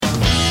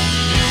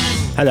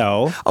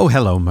Hello. Oh,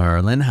 hello,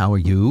 Merlin. How are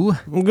you?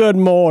 Good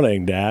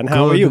morning, Dan.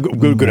 How are you?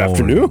 Good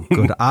afternoon.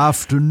 Good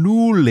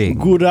afternoon.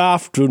 Good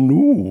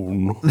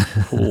afternoon.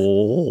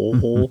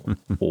 Oh.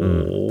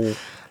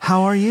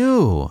 How are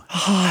you?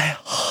 Hi.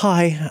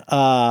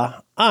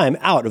 I'm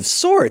out of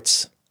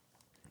sorts.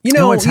 You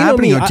know what's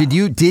happening?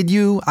 Me, Did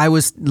you? I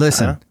was,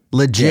 listen,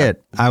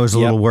 legit. Yeah. I was a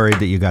little worried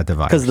that you got the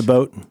virus. Because of the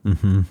boat?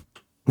 Mm-hmm.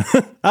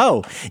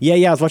 Oh,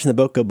 yeah. I was watching the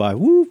boat go by.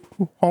 Woo,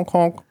 honk,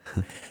 honk.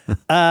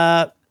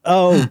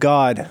 Oh,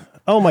 God.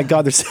 Oh, my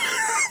God.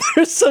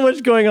 There's so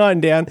much going on,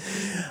 Dan.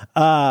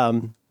 I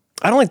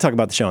don't like to talk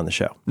about the show on the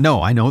show.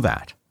 No, I know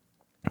that.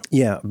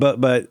 Yeah,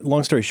 but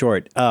long story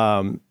short,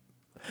 I don't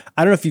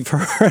know if you've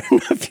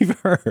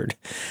heard,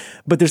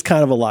 but there's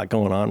kind of a lot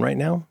going on right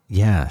now.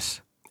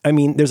 Yes. I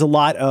mean, there's a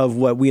lot of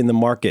what we in the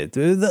market,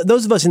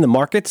 those of us in the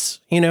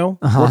markets,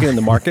 working in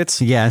the markets.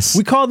 Yes.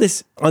 We call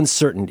this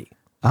uncertainty.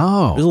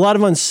 Oh. There's a lot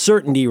of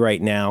uncertainty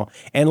right now.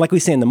 And like we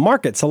say in the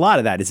markets, a lot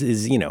of that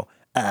is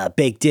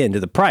baked into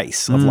the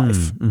price of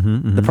life.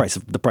 Mm-hmm.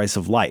 The price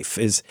of life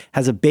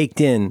has a baked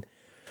in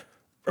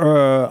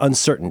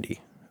uncertainty.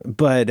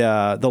 But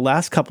the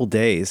last couple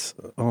days,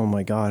 oh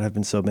my God, have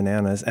been so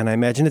bananas. And I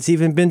imagine it's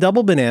even been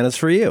double bananas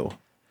for you.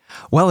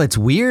 Well, it's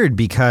weird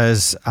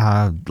because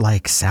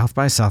like South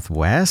by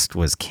Southwest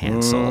was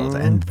canceled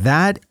and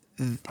that...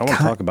 I want to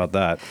talk about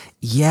that.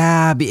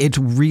 Yeah, it's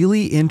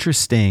really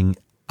interesting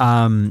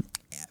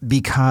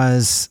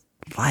because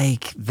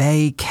like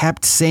they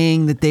kept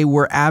saying that they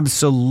were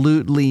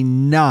absolutely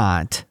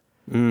not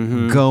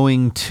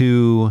going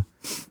to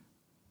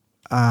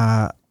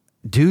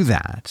do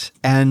that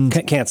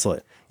and cancel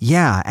it.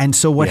 Yeah. And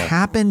so what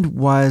happened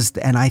was,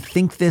 and I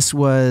think this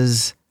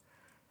was...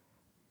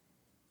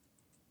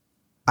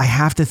 I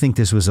have to think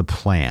this was a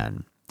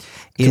plan.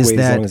 To wait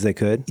as long as they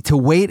could? To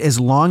wait as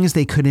long as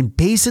they could. And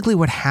basically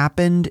what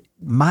happened,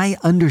 my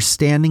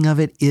understanding of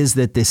it is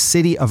that the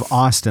city of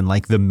Austin,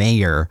 like the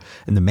mayor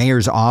and the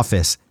mayor's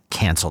office,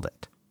 canceled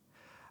it.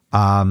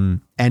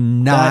 And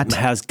not... That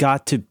has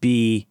got to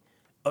be...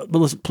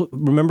 But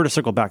remember to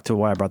circle back to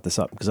why I brought this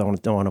up, because I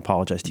don't want to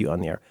apologize to you on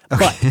the air.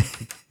 Okay.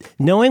 But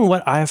knowing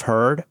what I've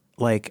heard,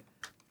 like...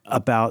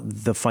 about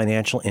the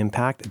financial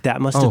impact,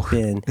 that must have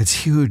been... It's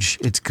huge.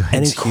 It's good.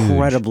 An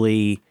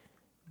incredibly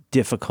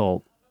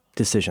difficult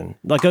decision.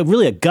 Like a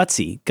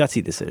gutsy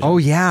decision. Oh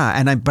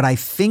yeah. But I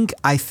think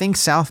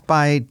South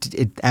by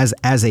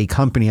as a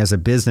company, as a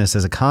business,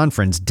 as a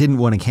conference, didn't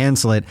want to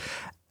cancel it,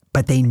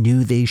 but they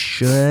knew they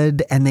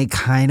should. And they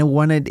kind of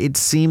wanted, it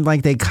seemed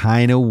like they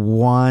kind of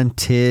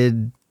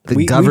wanted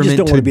the government. We just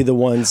don't want to be the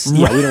ones.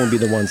 Yeah, we don't want to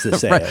be the ones that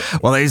say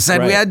it. Well, they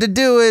said we had to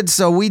do it,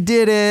 so we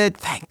did it.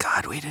 Thank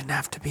God we didn't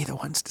have to be the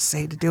ones to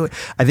say to do it.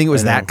 I think it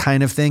was that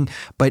kind of thing.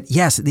 But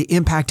yes, the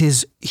impact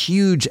is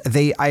huge.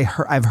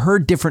 I've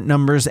heard different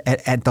numbers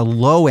at the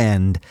low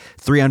end,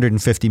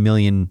 $350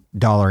 million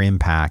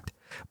impact.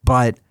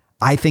 But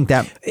I think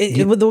that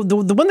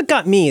the one that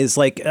got me is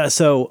like,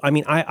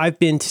 I've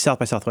been to South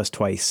by Southwest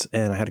twice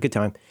and I had a good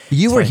time.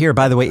 You were here,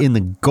 by the way, in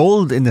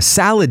the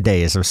salad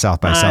days of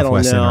South by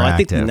Southwest Interactive. I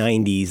think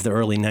the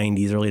early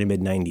 90s, early to mid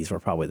 90s were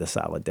probably the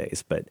salad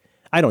days, but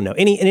I don't know.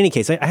 In any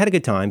case, I had a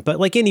good time, but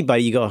like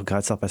anybody, you go, oh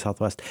God, South by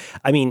Southwest.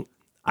 I mean,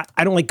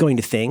 I don't like going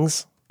to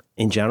things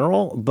in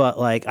general, but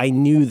like I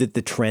knew that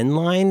the trend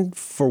line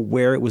for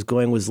where it was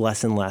going was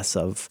less and less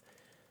of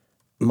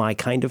my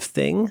kind of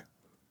thing.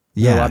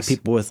 Yeah, a lot of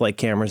people with like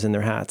cameras in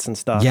their hats and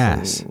stuff.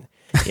 Yes.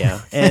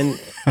 And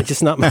it's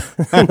just not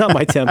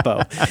my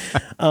tempo.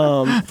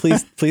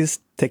 Please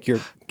take your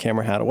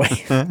camera hat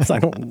away.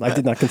 I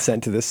did not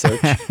consent to this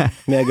search.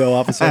 May I go,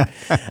 officer?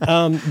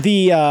 My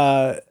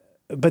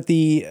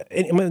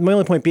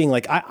only point being,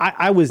 like,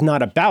 I was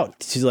not about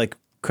to like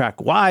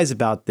crack wise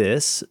about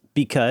this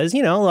because,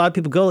 a lot of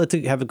people go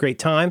to have a great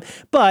time,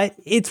 but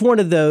it's one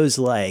of those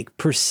like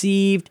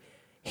perceived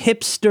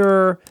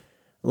hipster,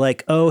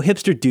 like,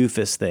 hipster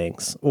doofus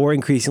things, or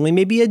increasingly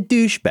maybe a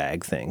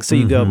douchebag thing. So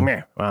you go,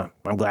 meh, well,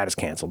 I'm glad it's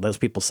canceled. Those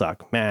people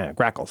suck. Meh,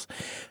 grackles.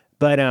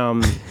 But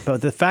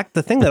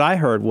the thing that I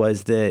heard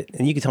was that,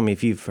 and you can tell me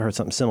if you've heard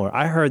something similar,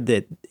 I heard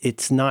that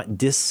it's not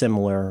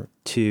dissimilar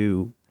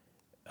to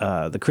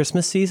the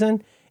Christmas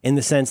season in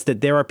the sense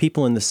that there are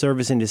people in the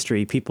service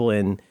industry, people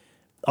in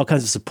all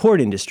kinds of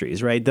support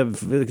industries, right?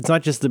 It's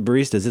not just the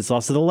baristas, it's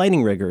also the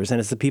lighting riggers,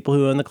 and it's the people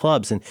who own the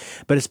clubs,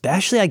 but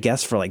especially, I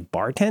guess, for like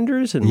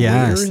bartenders and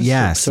waiters,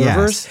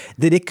 servers,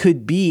 that it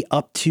could be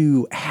up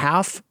to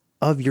half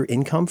of your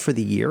income for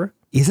the year.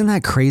 Isn't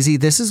that crazy?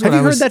 This is what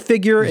Have you heard that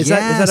figure? Is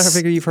that a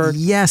figure you've heard?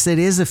 Yes, it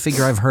is a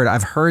figure I've heard.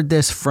 I've heard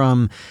this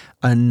from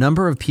a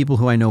number of people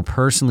who I know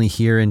personally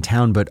here in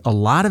town, but a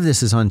lot of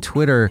this is on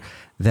Twitter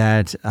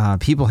that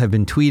people have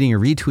been tweeting or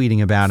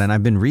retweeting about, and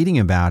I've been reading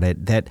about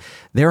it, that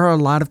there are a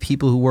lot of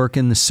people who work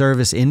in the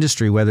service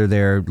industry, whether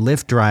they're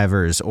Lyft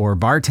drivers or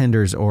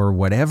bartenders or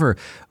whatever,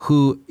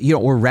 who,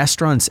 or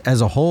restaurants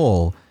as a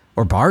whole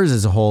or bars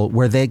as a whole,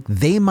 where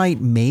they might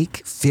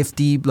make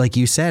 50, like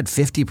you said,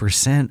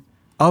 50%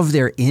 of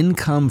their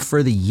income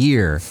for the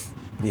year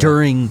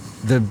during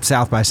the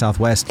South by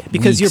Southwest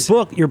because weeks.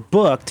 you're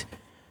booked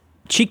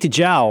cheek to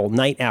jowl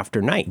night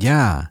after night.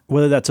 Yeah.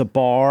 Whether that's a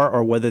bar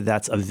or whether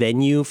that's a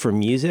venue for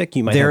music,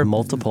 you might have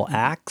multiple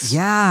acts.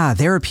 Yeah.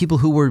 There are people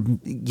who were,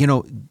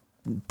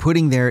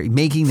 making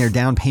their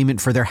down payment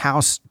for their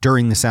house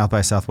during the South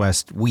by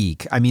Southwest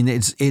week. I mean,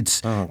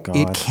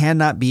 it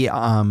cannot be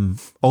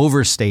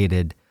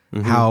overstated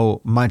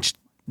how much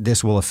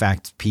this will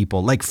affect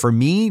people. Like for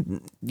me,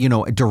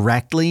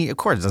 directly, of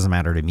course, it doesn't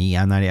matter to me.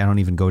 I don't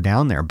even go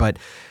down there, but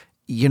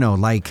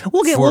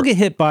we'll get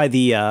hit by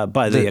the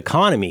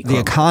economy. The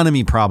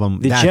economy problem.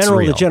 The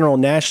general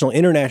national,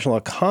 international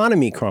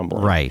economy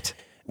crumbling. Right.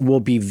 Will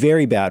be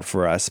very bad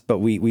for us, but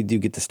we do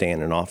get to stay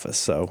in an office.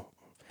 So,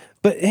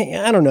 but hey,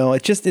 I don't know.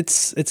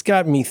 It's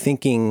got me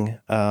thinking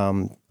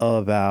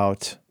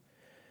about.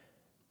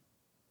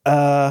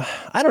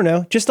 I don't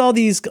know, just all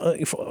these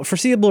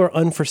foreseeable or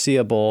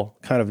unforeseeable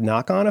kind of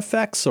knock-on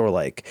effects, or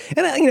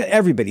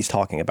everybody's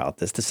talking about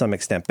this to some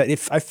extent. But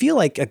if I feel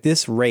like at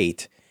this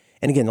rate,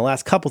 and again, the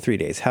last 3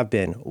 days have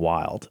been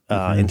wild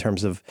in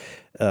terms of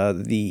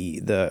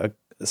the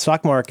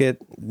stock market,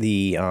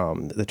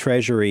 the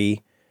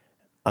Treasury,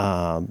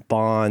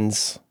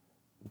 bonds,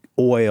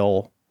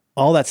 oil,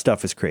 all that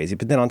stuff is crazy.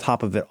 But then on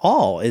top of it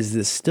all is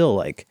this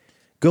still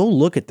go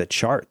look at the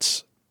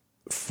charts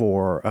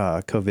for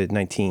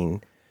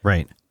COVID-19,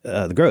 right?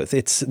 The growth.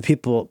 It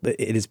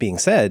is being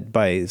said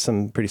by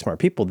some pretty smart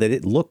people that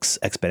it looks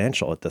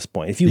exponential at this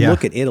point. If you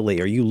look at Italy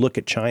or you look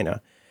at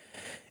China,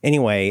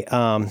 anyway,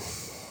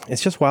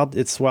 it's just wild.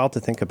 It's wild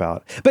to think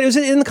about. But it was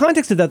in the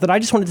context of that I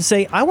just wanted to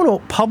say I want to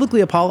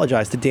publicly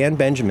apologize to Dan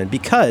Benjamin,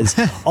 because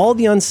all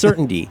the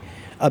uncertainty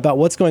about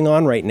what's going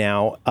on right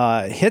now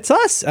hits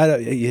us.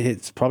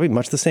 It's probably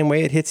much the same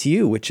way it hits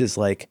you, which is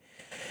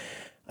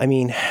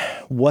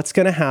what's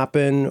going to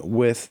happen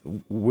with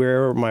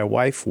where my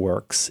wife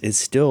works is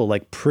still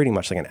pretty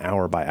much an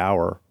hour by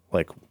hour,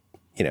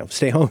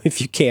 stay home if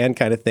you can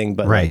kind of thing.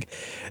 But right.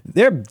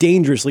 They're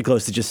dangerously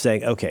close to just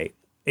saying, okay,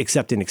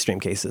 except in extreme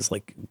cases,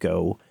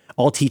 go.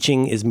 All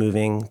teaching is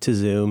moving to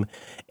Zoom,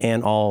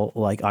 and all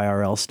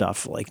IRL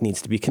stuff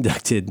needs to be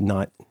conducted,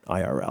 not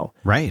IRL.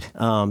 Right.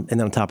 And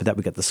then on top of that,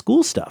 we got the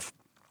school stuff.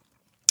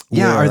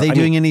 Yeah. Are they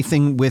doing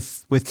anything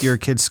with your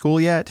kids' school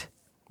yet?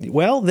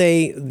 Well,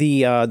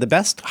 the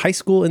best high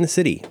school in the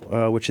city,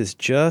 which is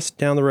just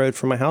down the road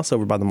from my house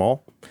over by the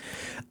mall,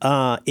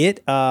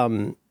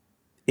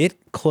 it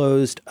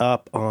closed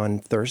up on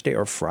Thursday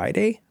or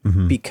Friday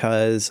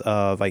because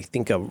of, I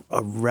think, a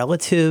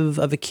relative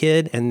of a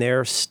kid, and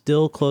they're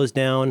still closed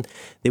down.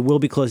 They will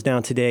be closed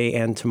down today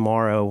and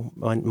tomorrow,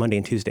 on Monday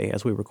and Tuesday,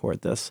 as we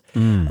record this.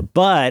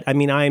 But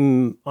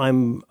I'm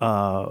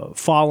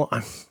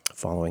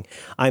following.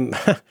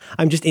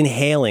 I'm just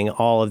inhaling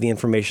all of the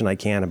information I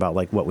can about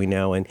what we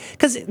know, and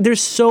because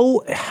there's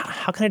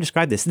how can I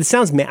describe this? This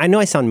sounds I know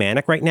I sound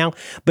manic right now,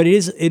 but it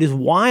is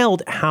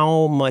wild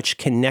how much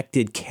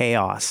connected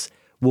chaos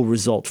will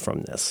result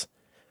from this,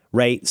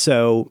 right?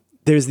 So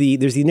there's the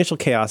initial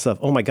chaos of,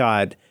 oh my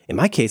God, in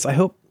my case, I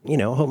hope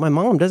my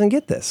mom doesn't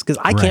get this, because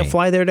I can't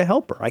fly there to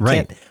help her.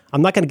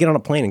 I'm not going to get on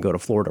a plane and go to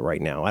Florida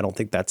right now. I don't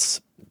think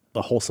that's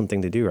a wholesome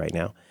thing to do right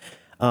now.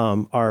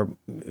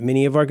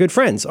 Many of our good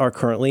friends are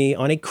currently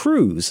on a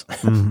cruise.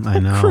 I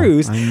know.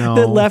 Cruise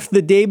that left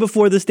the day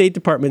before the State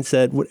Department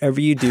said, whatever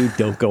you do,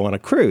 don't go on a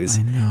cruise.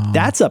 I know.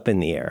 That's up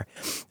in the air.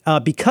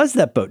 Because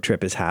that boat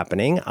trip is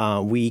happening,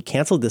 we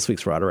canceled this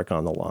week's Roderick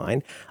on the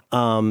Line.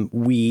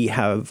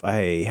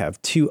 I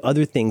have 2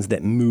 other things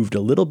that moved a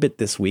little bit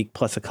this week,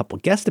 plus a couple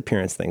guest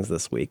appearance things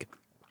this week.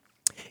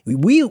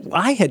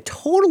 I had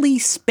totally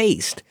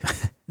spaced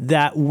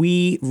that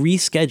we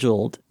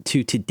rescheduled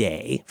to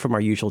today from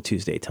our usual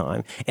Tuesday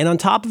time. And on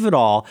top of it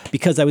all,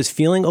 because I was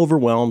feeling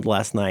overwhelmed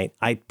last night,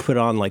 I put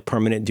on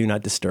permanent do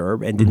not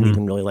disturb and didn't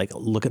even really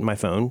look at my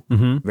phone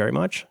very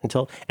much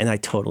and I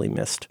totally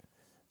missed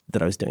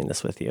that I was doing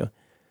this with you.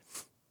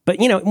 But,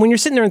 when you're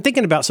sitting there and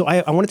thinking about, so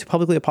I wanted to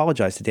publicly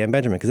apologize to Dan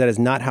Benjamin, because that is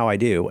not how I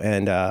do.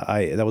 And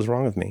that was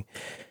wrong of me.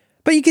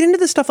 But you get into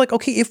this stuff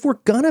okay, if we're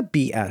going to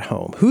be at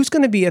home, who's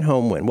going to be at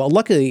home when? Well,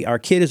 luckily, our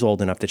kid is old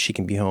enough that she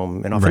can be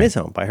home, and often is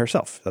home by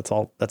herself. That's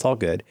all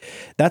good.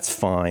 That's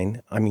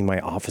fine. I mean, my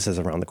office is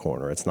around the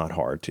corner. It's not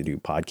hard to do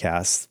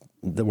podcasts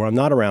where I'm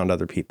not around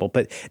other people.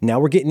 But now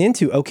we're getting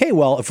into, okay,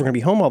 well, if we're going to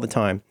be home all the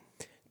time,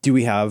 do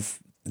we have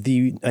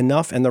the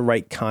enough and the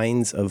right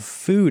kinds of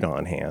food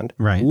on hand?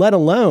 Right. Let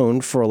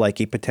alone for a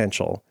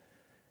potential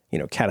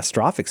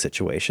catastrophic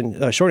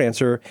situation. Short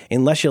answer,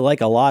 unless you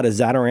like a lot of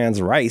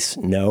Zatarain's rice,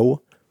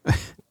 no.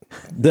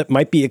 That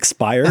might be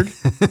expired.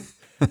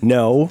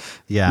 No.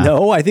 Yeah.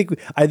 No, I think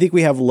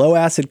we have low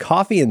acid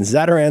coffee and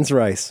Zatarain's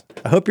rice.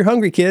 I hope you're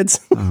hungry, kids.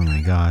 Oh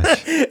my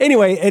gosh.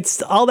 Anyway,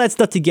 it's all that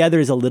stuff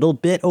together is a little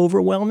bit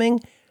overwhelming.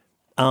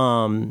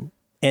 And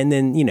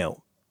then,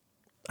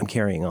 I'm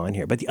carrying on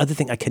here. But the other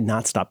thing I could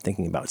not stop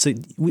thinking about. So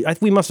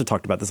we must have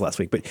talked about this last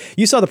week, but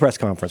you saw the press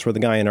conference where the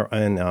guy in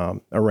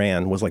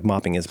Iran was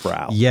mopping his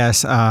brow.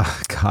 Yes.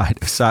 God.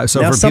 So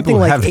for people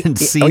who haven't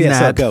seen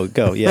that. So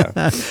go. Yeah.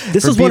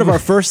 This was one of our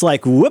first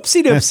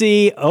whoopsie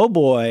doopsie. Oh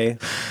boy.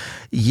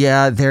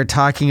 Yeah, they're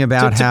talking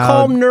about to how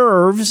calm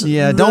nerves.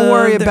 Yeah, don't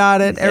worry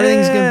about it.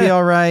 Everything's gonna be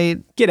all right.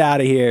 Get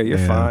out of here. You're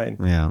fine.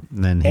 Yeah,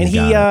 and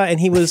then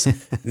he was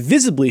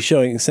visibly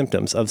showing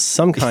symptoms of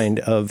some kind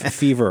of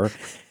fever,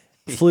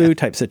 flu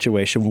type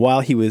situation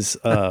while he was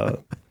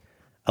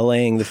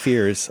allaying the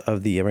fears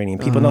of the Iranian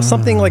people. Now,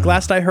 something like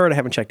last I heard, I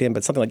haven't checked in,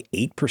 but something like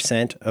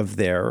 8% of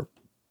their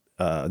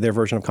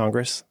version of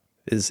Congress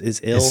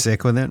is ill. Is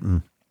sick with it.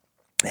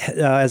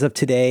 As of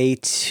today,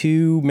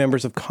 2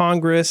 members of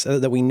Congress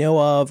that we know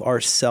of are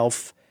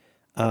quarantining.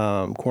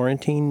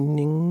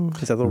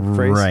 Is that the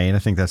phrase? Right. I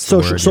think that's the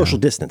word, social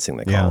distancing,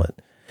 they call it,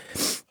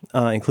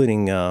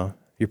 including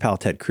your pal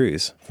Ted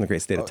Cruz from the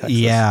great state of Texas.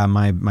 Yeah,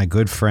 my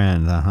good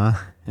friend.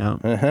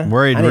 Yeah.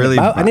 Worried really.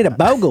 I need a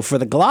bogle for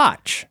the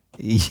glotch.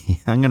 Yeah,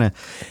 I'm gonna.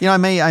 I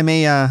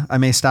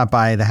may stop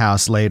by the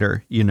house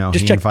later. Just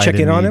he check invited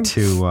in on me him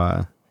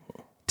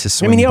to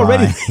swing he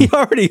by.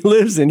 already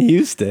lives in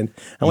Houston.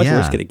 How much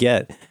worse could it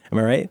get? Am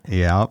I right?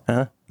 Yeah.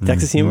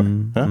 Texas humor.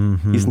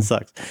 Houston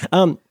sucks.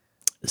 But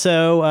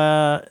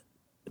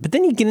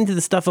then you get into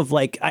the stuff of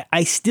like,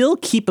 I still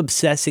keep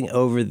obsessing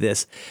over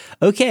this.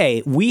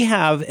 Okay, we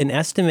have an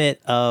estimate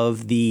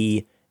of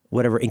the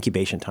whatever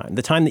incubation time,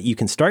 the time that you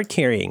can start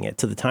carrying it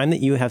to the time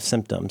that you have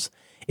symptoms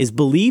is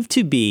believed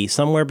to be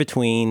somewhere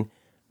between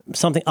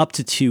something up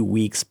to 2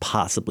 weeks,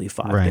 possibly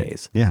 5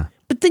 days. Yeah.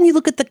 But then you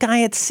look at the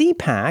guy at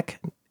CPAC,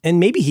 and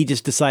maybe he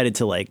just decided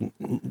he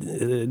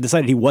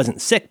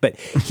wasn't sick, but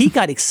he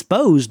got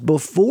exposed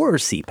before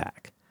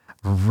CPAC.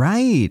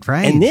 Right.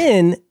 And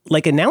then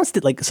announced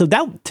it so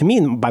that, to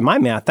me, by my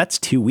math, that's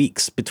 2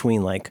 weeks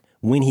between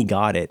when he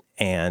got it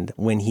and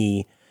when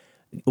he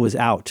was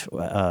out,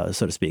 so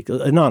to speak,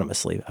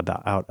 anonymously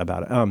about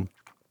it.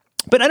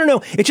 But I don't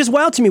know. It's just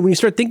wild to me when you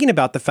start thinking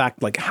about the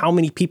fact how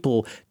many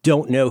people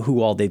don't know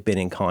who all they've been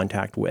in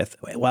contact with.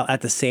 While at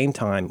the same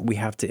time, we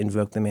have to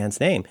invoke the man's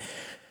name,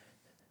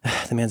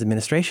 the man's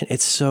administration.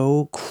 It's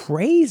so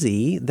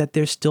crazy that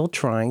they're still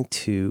trying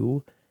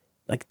to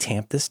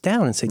tamp this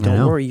down and say,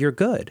 don't worry, you're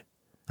good.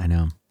 I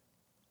know.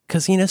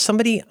 Because,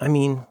 somebody,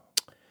 I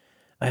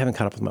haven't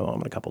caught up with my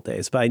mom in a couple of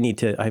days, but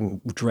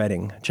I'm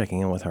dreading checking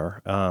in with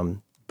her.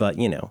 But,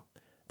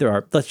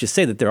 let's just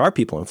say that there are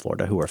people in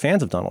Florida who are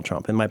fans of Donald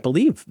Trump and might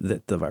believe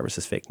that the virus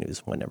is fake news.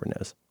 One never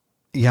knows.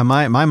 Yeah,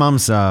 my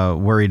mom's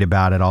worried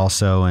about it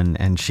also,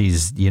 and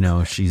she's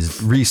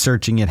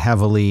researching it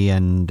heavily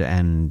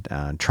and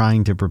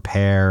trying to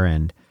prepare,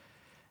 and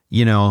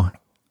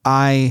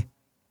I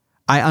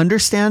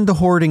understand the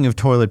hoarding of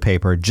toilet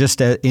paper just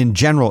in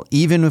general,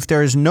 even if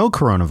there is no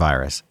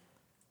coronavirus.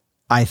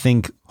 I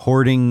think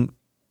hoarding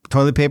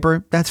toilet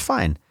paper, that's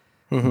fine.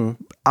 Mm-hmm.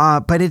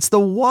 But it's the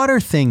water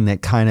thing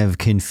that kind of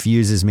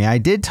confuses me. I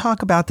did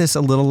talk about this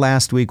a little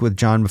last week with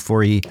John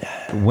before he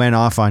went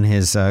off on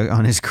his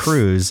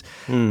cruise.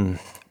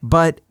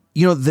 But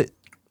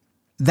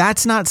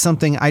that's not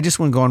something. I just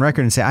want to go on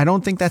record and say I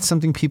don't think that's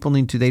something people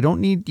need to. You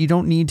don't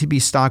need to be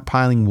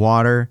stockpiling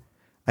water.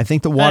 I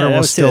think the water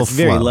will still flow. It's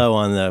very low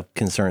on the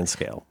concern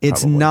scale.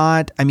 It's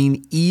not.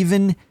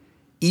 Even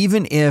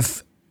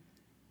if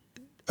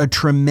a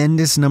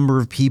tremendous number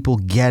of people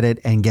get it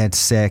and get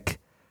sick,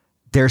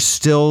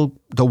 the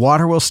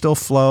water will still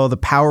flow, the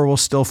power will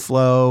still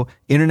flow,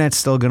 internet's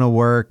still going to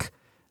work.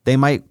 They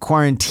might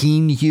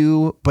quarantine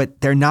you, but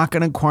they're not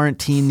going to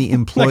quarantine the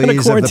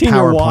employees of the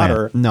power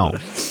plant. No.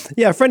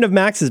 Yeah, a friend of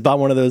Max's bought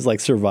one of those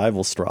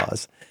survival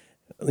straws.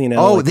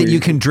 That you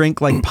can drink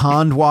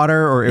pond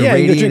water or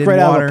irradiated you can drink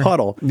right water. Out of a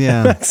puddle.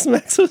 Yeah.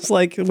 Max was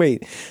like,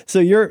 wait, so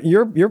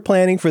your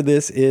planning for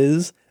this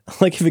is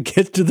if it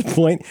gets to the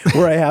point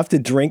where I have to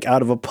drink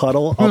out of a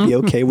puddle, I'll be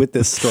okay with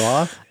this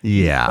straw?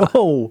 Yeah.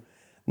 Oh,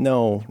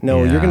 no,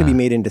 you're going to be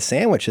made into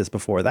sandwiches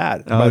before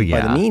that by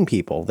the mean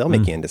people. They'll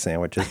make you into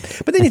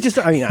sandwiches. But then I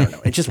don't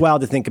know. It's just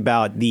wild to think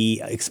about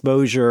the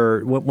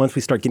exposure once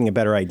we start getting a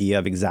better idea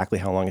of exactly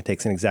how long it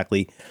takes and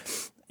exactly,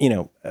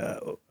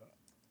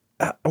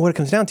 what it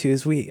comes down to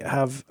is we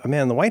have a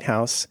man in the White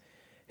House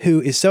who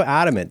is so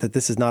adamant that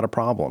this is not a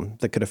problem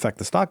that could affect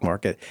the stock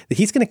market that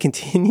he's going to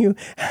continue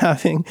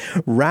having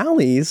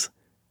rallies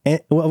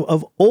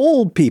of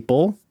old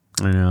people.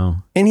 I know.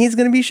 And he's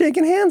going to be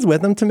shaking hands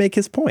with them to make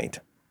his point.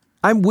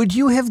 Would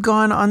you have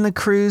gone on the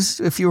cruise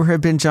if you had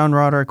been John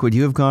Roderick? Would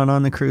you have gone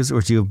on the cruise, or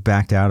would you have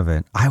backed out of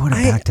it? I would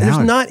have backed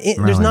out.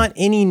 There's not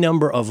any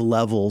number of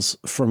levels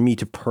for me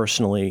to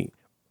personally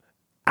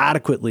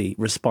adequately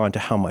respond to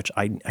how much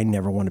I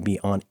never want to be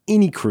on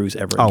any cruise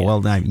ever again. Oh,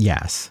 well,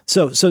 yes.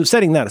 So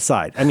setting that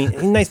aside,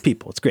 nice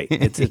people. It's great.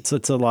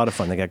 It's a lot of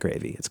fun. They got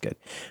gravy. It's good.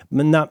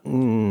 But not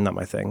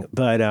my thing.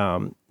 But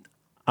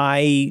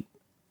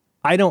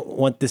I don't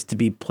want this to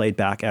be played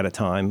back at a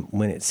time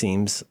when it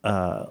seems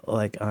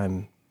like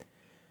I'm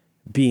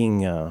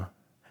being.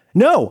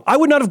 No, I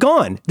would not have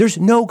gone. There's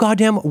no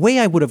goddamn way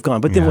I would have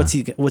gone. But then what's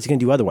he going to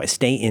do otherwise?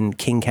 Stay in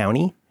King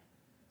County?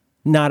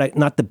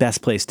 Not the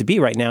best place to be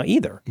right now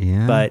either.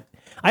 Yeah. But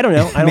I don't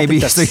know. I don't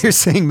think so you're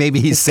saying maybe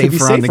he's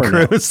safer on the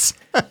cruise?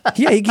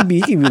 Yeah, he could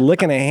be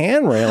licking a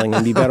hand railing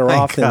and be better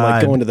off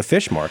than going to the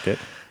fish market.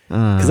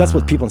 Because that's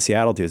what people in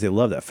Seattle do. Is they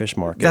love that fish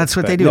market. That's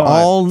what But they do. no,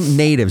 All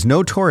natives,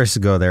 no tourists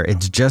go there.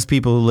 It's just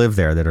people who live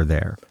there that are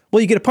there.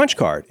 well, you get a punch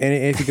card, and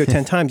if you go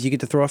 10 times, you get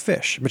to throw a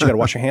fish. But you got to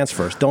wash your hands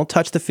first. Don't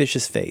touch the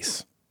fish's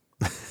face.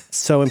 It's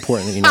so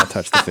important that you not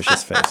touch the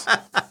fish's face.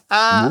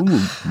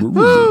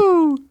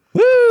 Woo!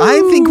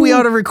 I think we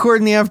ought to record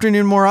in the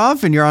afternoon more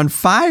often. You're on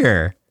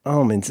fire.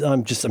 Oh man,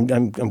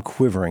 I'm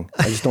quivering.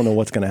 I just don't know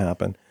what's going to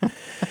happen.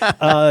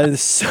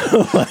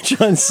 So much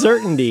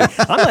uncertainty.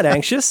 I'm not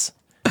anxious.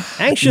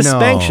 Anxious, No.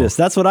 spanxious.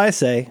 That's what I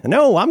say.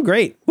 No, I'm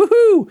great.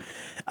 Woohoo!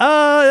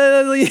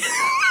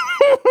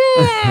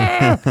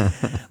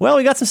 Well,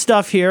 we got some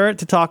stuff here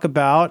to talk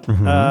about.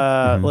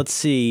 Let's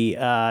see. Did you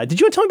want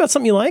to tell me about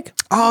something you like?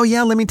 Oh,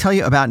 yeah. Let me tell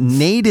you about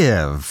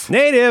Native.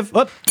 Native.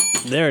 Oh,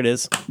 there it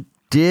is.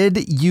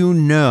 Did you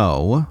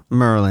know,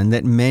 Merlin,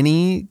 that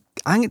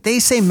they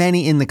say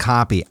many in the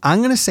copy. I'm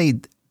going to say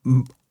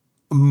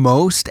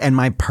most, and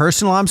my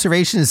personal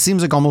observation, it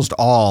seems like almost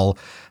all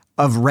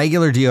of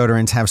regular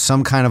deodorants have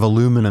some kind of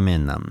aluminum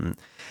in them.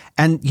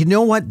 And you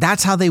know what?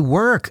 That's how they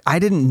work. I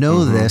didn't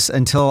know this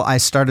until I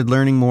started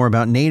learning more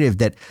about Native,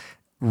 that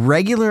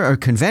regular or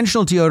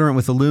conventional deodorant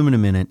with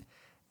aluminum in it,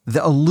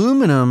 the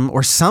aluminum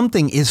or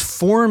something is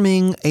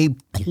forming a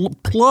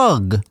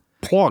plug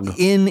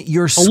in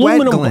your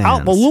sweat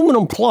glands.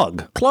 Aluminum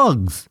plug.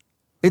 Plugs.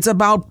 It's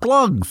about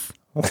plugs.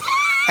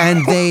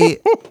 And they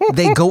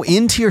go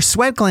into your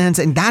sweat glands,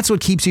 and that's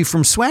what keeps you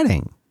from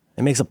sweating.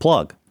 It makes a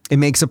plug. It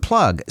makes a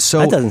plug. So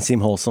That doesn't seem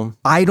wholesome.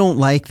 I don't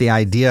like the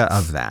idea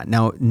of that.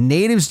 Now,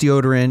 Native's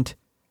deodorant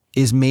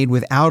is made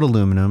without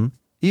aluminum.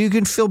 You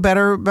can feel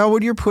better about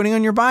what you're putting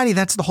on your body.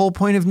 That's the whole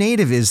point of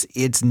Native. Is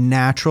it's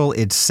natural,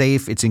 it's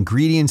safe, it's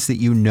ingredients that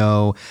you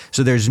know.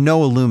 So there's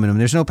no aluminum,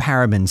 there's no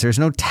parabens, there's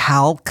no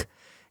talc.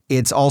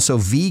 It's also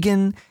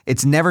vegan.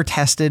 It's never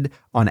tested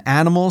on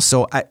animals.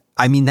 So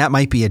I mean, that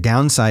might be a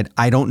downside.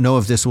 I don't know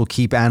if this will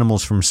keep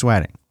animals from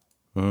sweating.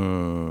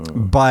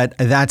 But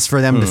that's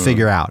for them to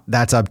figure out.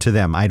 That's up to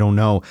them. I don't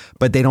know.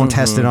 But they don't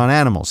test it on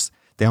animals.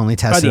 They only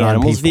test it on people. Are the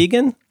animals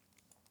vegan?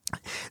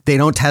 They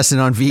don't test it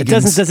on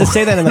vegans. Does it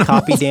say that in the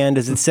copy, Dan?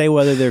 Does it say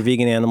whether they're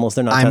vegan animals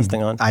they're not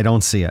testing on? I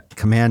don't see it.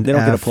 Command They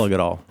don't get a F. plug at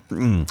all.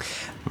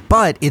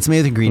 But it's made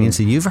with ingredients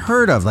that you've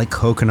heard of, like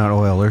coconut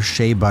oil or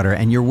shea butter.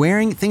 And you're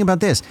wearing, think about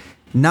this,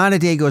 not a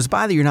day goes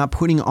by that you're not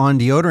putting on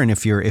deodorant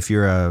if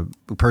you're a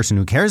person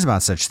who cares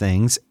about such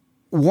things.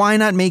 Why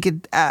not make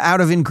it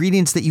out of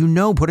ingredients that you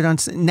know, put it on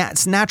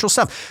natural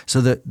stuff?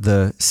 So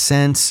the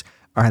scents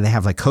are, they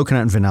have like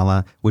coconut and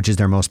vanilla, which is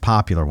their most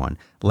popular one.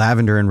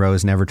 Lavender and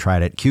rose, never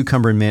tried it.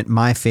 Cucumber and mint,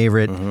 my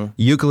favorite.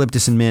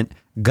 Eucalyptus and mint,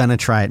 gonna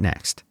try it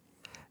next.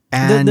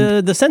 And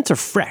The scents are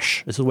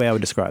fresh, is the way I would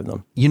describe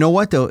them. you know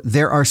what though?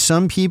 There are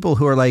some people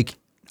who are like,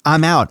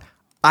 I'm out.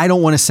 I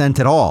don't want a scent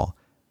at all.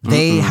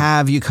 They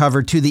have you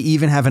covered too. They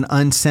even have an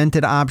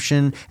unscented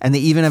option, and they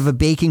even have a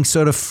baking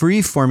soda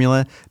free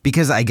formula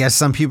because I guess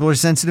some people are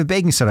sensitive to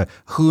baking soda.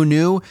 Who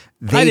knew?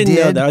 I didn't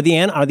know that.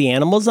 Are the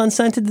animals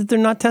unscented that they're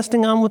not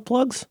testing on with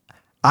plugs?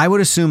 I would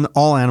assume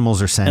all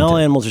animals are scented. All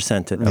animals are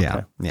scented.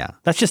 Okay. Yeah.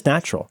 That's just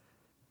natural.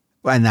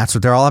 And that's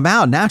what they're all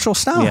about. Natural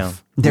stuff. Yeah.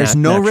 There's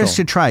no Natural. risk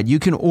to try it. You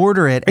can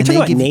order it. Are you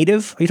talking about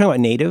native? Are you talking about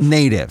native?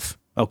 Native.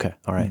 Okay.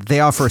 All right. They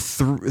offer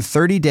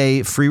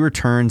 30-day free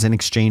returns and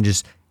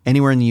exchanges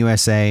anywhere in the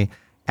USA.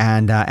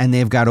 And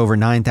they've got over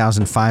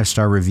 9,000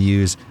 5-star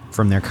reviews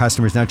from their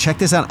customers. Now check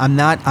this out. I'm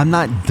not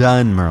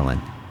done,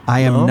 Merlin.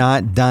 I am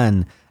not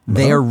done.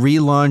 They are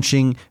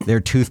relaunching their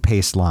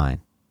toothpaste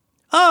line.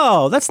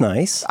 Oh, that's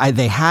nice.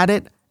 They had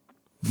it.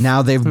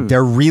 Now they're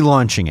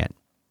relaunching it.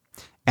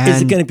 And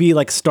is it going to be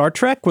like Star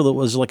Trek, where it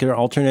was like an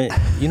alternate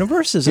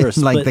universe? Is there a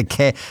split? like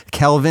the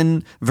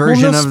Kelvin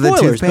version no of the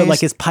spoilers, toothpaste? but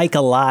like, is Pike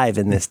alive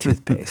in this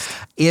toothpaste?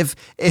 if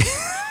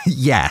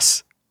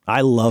yes,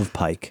 I love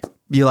Pike.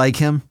 you like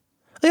him.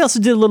 They also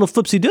did a little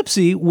flipsy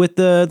doopsy with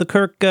the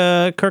Kirk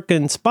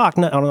and Spock.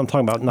 No, I'm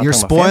talking about. You're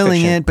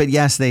spoiling it, but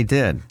yes, they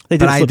did. They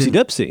did But flipsy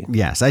doopsy.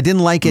 Yes, I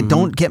didn't like it.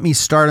 Don't get me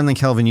started on the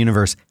Kelvin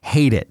universe.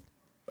 Hate it.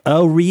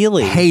 Oh,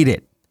 really? Hate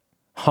it.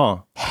 Huh?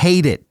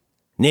 Hate it.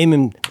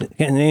 Name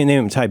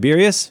him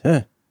Tiberius.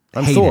 I'm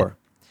Hate Thor.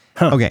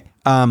 Okay.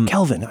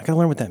 Kelvin. I gotta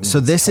learn what that means. So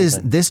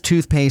this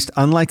toothpaste,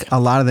 unlike a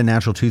lot of the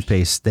natural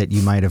toothpaste that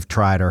you might have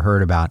tried or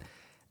heard about,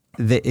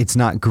 it's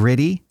not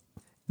gritty.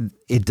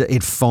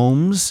 It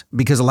foams,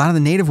 because a lot of the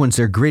native ones,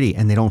 they're gritty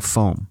and they don't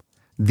foam.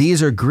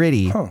 These are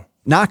gritty,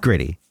 not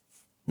gritty,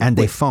 and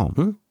they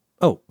foam.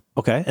 Oh,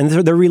 okay. And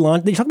they're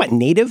relaunching. You talk about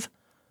native,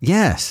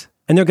 Yes.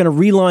 and they're going to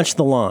relaunch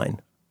the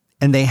line.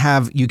 And they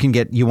have, you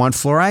want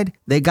fluoride?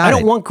 They got it. I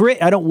don't want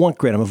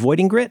grit. I'm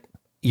avoiding grit.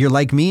 You're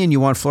like me and you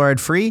want fluoride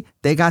free?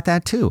 They got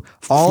that too.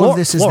 All of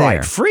this is fluoride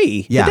there.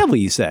 free? Yeah. The devil,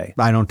 you say?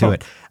 I don't do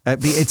it.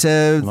 It's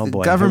a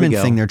boy. government Here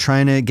we go. thing. They're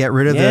trying to get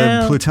rid of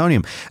the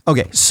plutonium.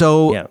 Okay,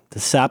 so Yeah, to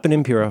sap and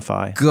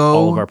impurify Go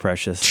all of our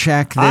precious.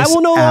 check this I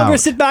will no longer out.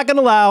 sit back and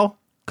allow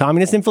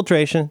communist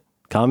infiltration,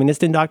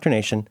 communist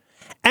indoctrination,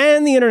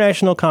 and the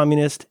international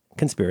communist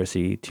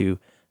conspiracy to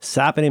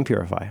sap and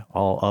impurify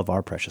all of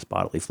our precious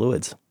bodily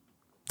fluids.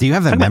 do you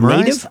have that Talking about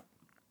memorized? native?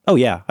 Oh,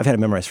 yeah. I've had it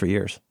memorized for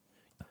years.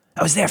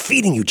 I was there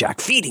feeding you,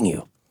 Jack, feeding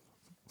you.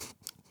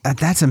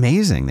 That's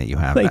amazing that you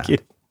have Thank that. you.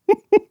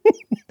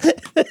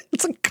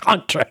 It's a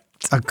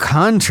contract. A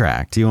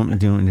contract. Do you want me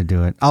to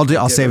do it?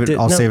 I'll save it.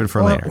 I'll save it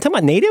for later. I'm talking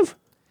about native.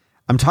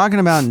 I'm talking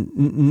about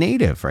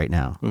native right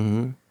now.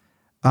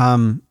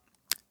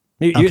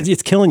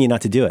 It's killing you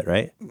not to do it,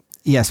 right?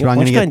 Yes, but I'm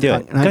Why going to don't you go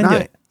ahead and do it? Go ahead and do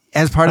it.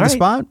 As part of All the right.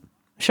 spot.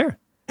 Sure.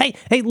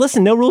 Hey,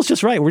 listen, no rules,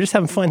 just right. We're just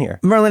having fun here.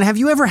 Merlin, have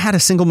you ever had a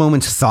single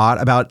moment's thought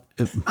about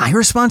my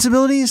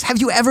responsibilities? Have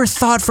you ever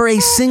thought for a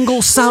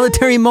single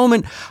solitary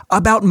moment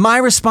about my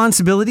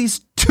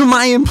responsibilities to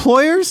my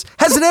employers?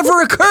 Has it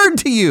ever occurred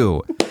to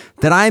you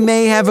that I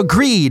may have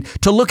agreed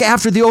to look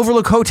after the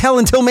Overlook Hotel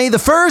until May the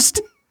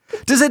 1st?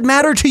 Does it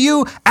matter to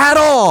you at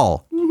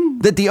all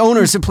that the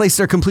owners have placed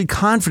their complete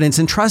confidence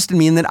and trust in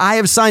me and that I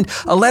have signed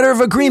a letter of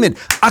agreement,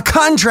 a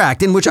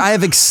contract in which I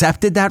have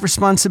accepted that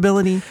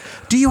responsibility?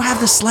 Do you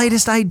have the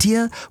slightest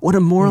idea what a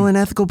moral and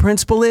ethical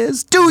principle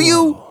is? Do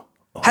you?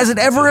 Has it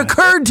ever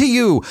occurred to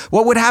you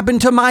what would happen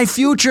to my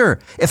future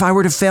if I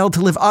were to fail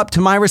to live up to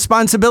my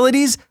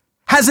responsibilities?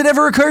 Has it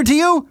ever occurred to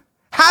you?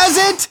 Has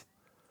it?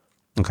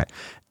 Okay.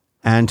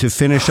 And to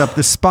finish up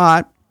the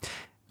spot,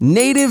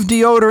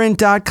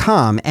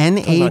 nativedeodorant.com,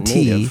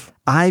 NATIVE,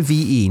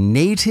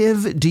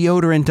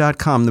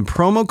 nativedeodorant.com. The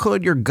promo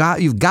code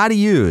you've got to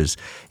use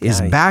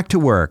is back to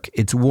work.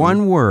 It's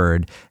one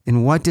word.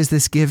 And what does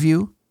this give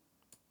you?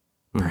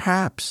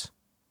 Perhaps.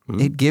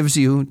 It gives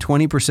you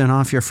 20%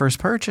 off your first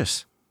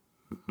purchase.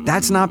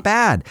 That's not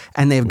bad.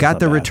 And they've got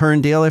the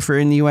return deal if you're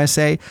in the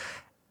USA.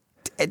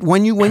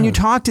 When you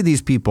talk to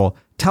these people,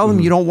 tell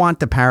them you don't want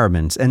the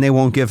parabens and they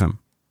won't give them.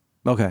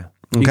 Okay.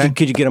 Okay.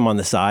 Could you get them on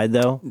the side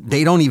though?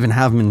 They don't even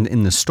have them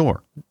in the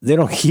store. They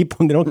don't keep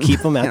them. They don't keep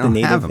them at the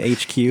native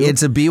HQ.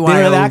 It's a BYO.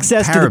 They don't have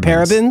access to the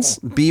parabens.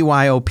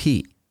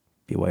 BYOP.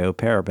 BYO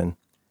paraben.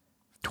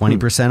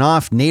 20%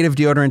 off.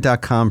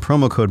 Nativedeodorant.com.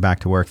 Promo code back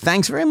to work.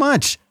 Thanks very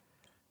much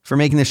for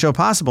making the show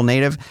possible,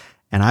 Native.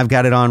 And I've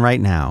got it on right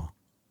now.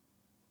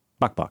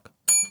 Bok bok.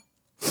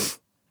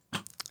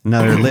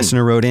 Another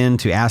listener wrote in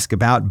to ask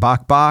about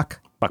Bok Bok.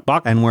 Bok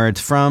bok. And where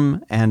it's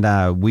from,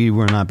 and we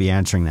will not be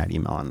answering that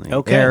email on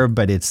the air,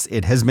 but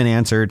it has been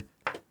answered.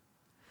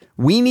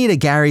 We need a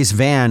Gary's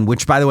Van,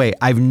 which, by the way,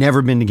 I've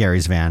never been to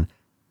Gary's Van.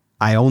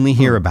 I only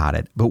hear about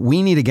it, but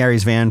we need a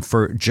Gary's Van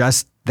for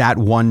just that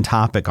one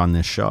topic on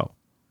this show.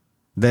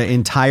 The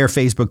entire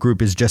Facebook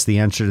group is just the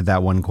answer to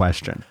that one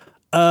question.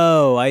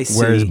 Oh, I see.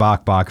 Where's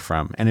Bok Bok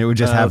from? And it would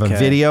just have a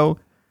video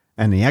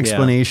and the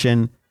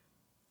explanation.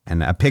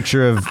 And a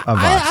picture of us.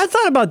 I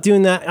thought about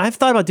doing that. I've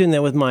thought about doing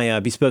that with my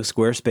bespoke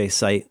Squarespace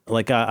site.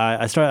 Like I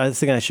was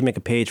thinking I should make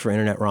a page for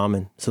Internet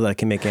Ramen so that I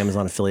can make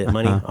Amazon affiliate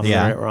money off of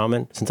Internet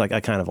Ramen. Since I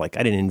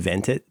didn't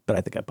invent it, but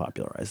I think I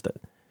popularized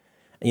it.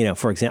 You know,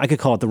 for example, I could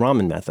call it the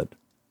ramen method.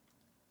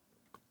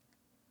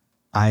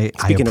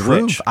 Speaking of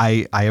which,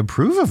 I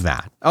approve of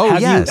that. Oh,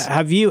 yes.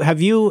 Have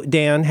you,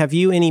 Dan,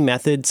 any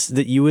methods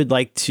that you would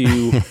like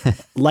to,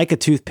 like a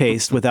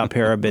toothpaste without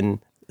paraben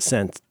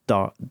scent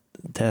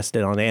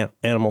tested on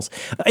animals?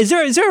 Is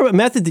there a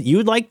method that you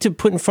would like to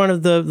put in front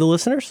of the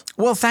listeners?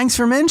 Well, thanks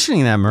for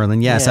mentioning that,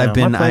 Merlin. Yes, my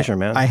pleasure,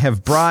 man. I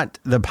have brought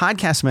the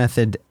podcast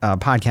method.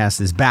 Podcast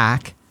is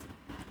back,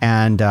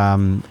 and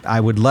I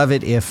would love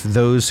it if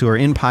those who are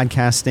in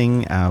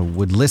podcasting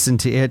would listen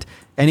to it.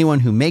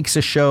 Anyone who makes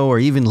a show or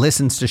even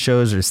listens to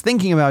shows or is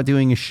thinking about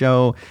doing a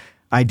show,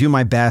 I do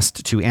my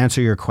best to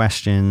answer your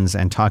questions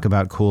and talk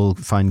about cool,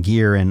 fun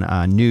gear and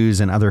news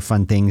and other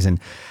fun things. And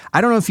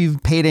I don't know if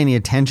you've paid any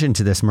attention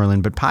to this,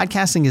 Merlin, but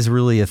podcasting is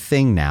really a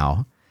thing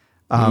now.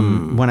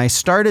 When I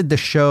started the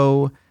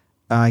show,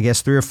 I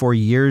guess 3 or 4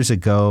 years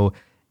ago,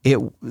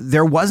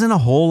 there wasn't a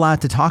whole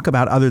lot to talk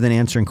about other than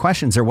answering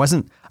questions. There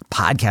wasn't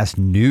podcast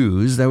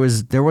news. There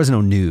was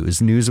no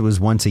news. News was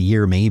once a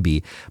year,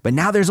 maybe. But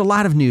now there's a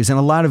lot of news and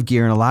a lot of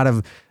gear and a lot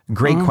of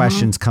great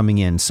questions coming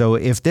in. So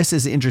if this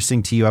is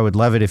interesting to you, I would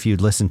love it if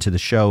you'd listen to the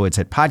show. It's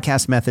at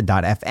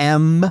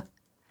podcastmethod.fm.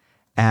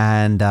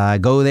 And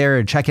go there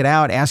and check it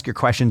out. Ask your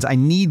questions. I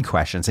need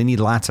questions. I need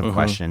lots of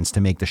questions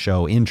to make the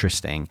show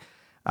interesting.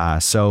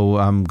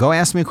 So go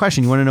ask me a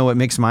question. You want to know what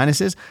Mix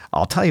Minus is?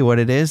 I'll tell you what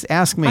it is.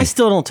 Ask me. I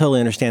still don't totally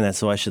understand that,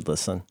 so I should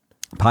listen.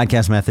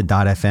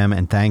 Podcastmethod.fm.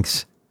 And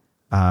thanks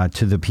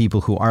to the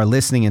people who are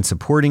listening and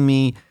supporting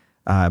me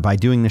by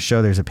doing the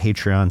show. There's a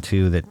Patreon,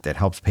 too, that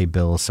helps pay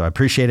bills. So I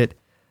appreciate it.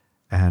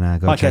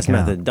 And go check it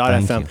out.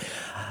 Podcastmethod.fm.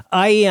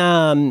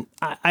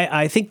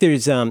 I think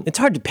there's it's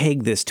hard to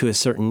peg this to a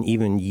certain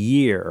even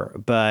year,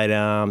 but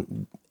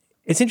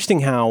it's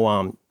interesting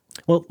how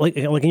like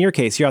in your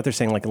case, you're out there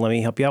saying like, let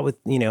me help you out with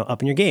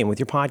up in your game with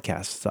your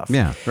podcast stuff.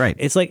 Yeah, right.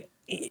 It's like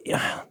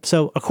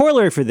so a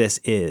corollary for this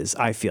is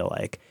I feel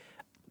like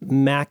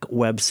Mac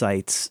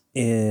websites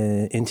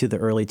into the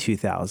early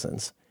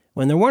 2000s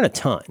when there weren't a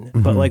ton,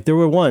 but like there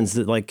were ones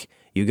that like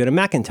you go to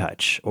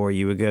Macintosh or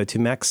you would go to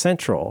Mac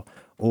Central.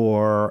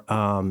 Or,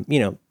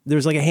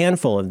 there's like a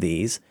handful of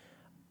these,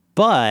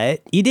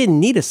 but you didn't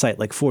need a site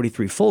like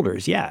 43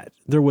 folders yet.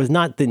 There was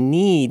not the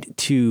need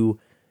to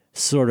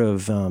sort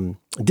of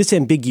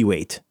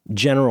disambiguate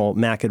general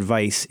Mac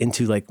advice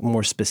into like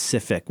more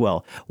specific,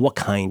 well, what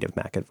kind of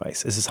Mac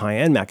advice? Is this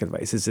high-end Mac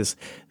advice? Is this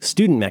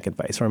student Mac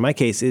advice? Or in my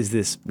case, is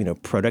this,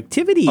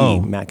 productivity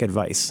Mac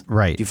advice?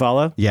 Right. Do you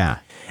follow? Yeah.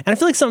 And I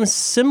feel like something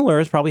similar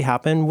has probably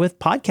happened with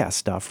podcast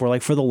stuff, where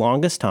like for the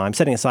longest time,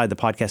 setting aside the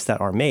podcasts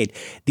that are made,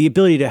 the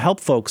ability to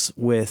help folks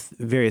with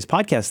various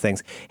podcast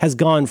things has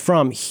gone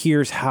from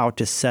here's how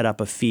to set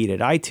up a feed at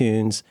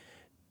iTunes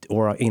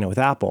or, with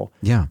Apple.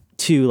 Yeah.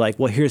 To like,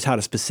 well, here's how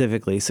to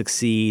specifically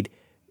succeed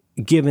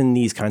given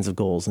these kinds of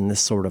goals in this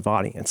sort of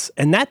audience.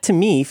 And that to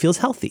me feels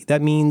healthy.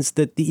 That means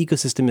that the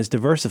ecosystem is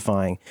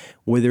diversifying,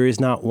 where there is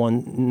not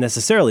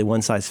necessarily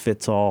one size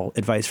fits all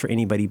advice for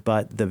anybody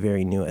but the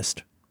very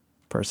newest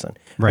person.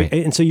 Right.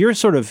 And so do you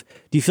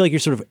feel like you're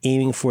sort of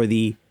aiming for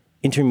the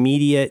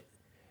intermediate,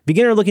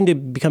 beginner looking to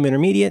become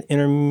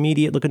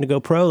intermediate looking to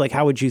go pro? Like,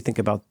 how would you think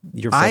about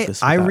your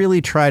focus? I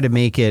really try to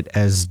make it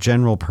as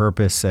general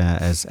purpose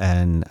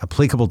and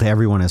applicable to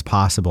everyone as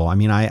possible. I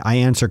mean, I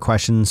answer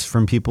questions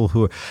from people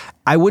who,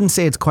 I wouldn't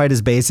say it's quite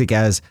as basic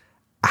as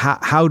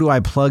how do I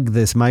plug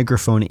this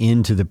microphone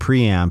into the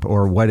preamp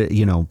or what,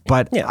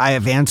 but yeah. I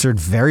have answered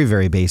very,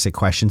 very basic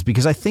questions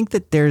because I think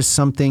that there's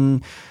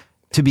something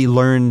to be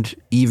learned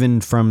even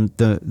from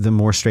the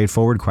more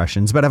straightforward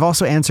questions. But I've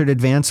also answered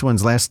advanced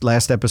ones.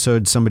 Last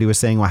episode, somebody was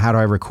saying, well, how do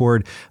I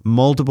record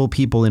multiple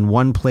people in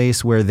one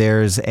place where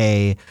there's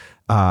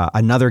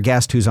another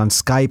guest who's on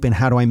Skype, and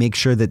how do I make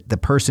sure that the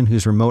person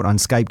who's remote on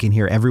Skype can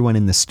hear everyone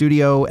in the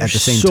studio at the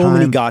same time? So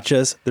many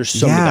gotchas. There's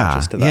so many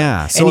gotchas to that.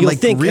 Yeah. So and you'll like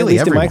think, really at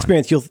least everyone. in my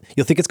experience, you'll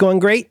think it's going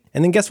great,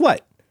 and then guess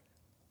what?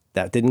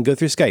 That didn't go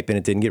through Skype, and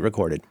it didn't get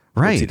recorded.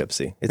 Right.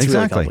 Oopsie-doopsie. It's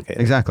really complicated.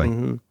 Exactly.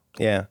 Mm-hmm.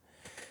 Yeah.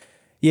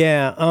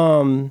 Yeah.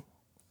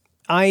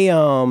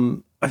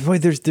 Boy,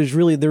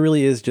 there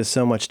really is just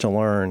so much to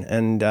learn.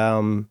 And,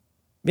 I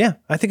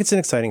think it's an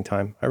exciting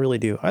time. I really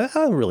do. I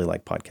really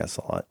like podcasts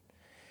a lot.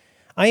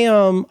 I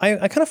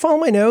kind of follow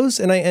my nose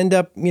and I end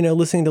up,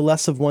 listening to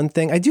less of one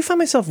thing. I do find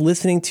myself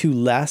listening to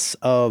less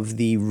of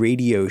the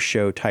radio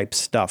show type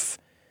stuff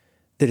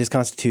that has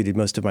constituted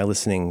most of my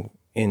listening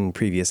in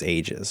previous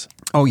ages.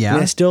 Oh yeah.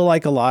 I still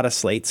like a lot of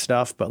Slate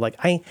stuff, but like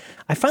I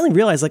finally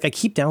realized like I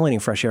keep downloading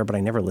Fresh Air, but I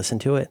never listen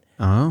to it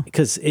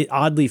because it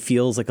oddly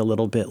feels like a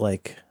little bit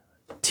like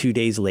 2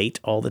 days late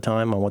all the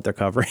time on what they're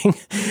covering.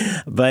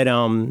 But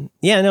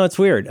it's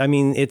weird. I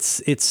mean,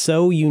 it's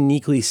so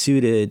uniquely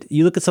suited.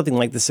 You look at something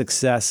like the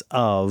success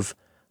of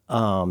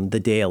The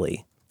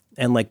Daily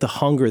and like the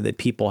hunger that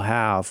people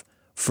have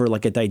for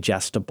like a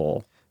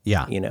digestible,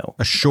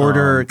 a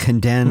shorter,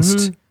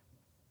 condensed,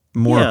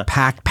 more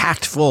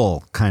packed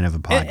full kind of a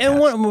podcast. And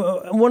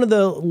one of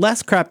the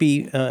less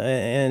crappy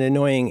and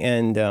annoying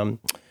and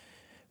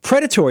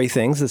predatory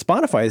things that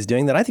Spotify is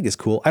doing that I think is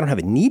cool, I don't have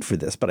a need for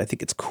this, but I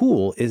think it's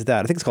cool, is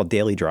that I think it's called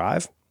Daily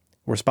Drive,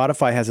 where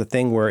Spotify has a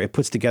thing where it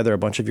puts together a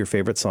bunch of your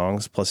favorite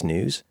songs plus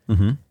news.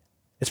 Mm-hmm.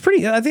 It's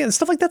pretty, I think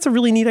stuff like that's a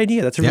really neat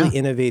idea. That's a really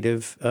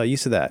innovative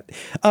use of that.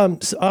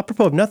 So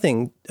apropos of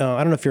nothing, I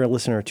don't know if you're a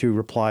listener to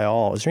Reply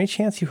All. Is there any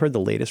chance you heard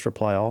the latest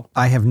Reply All?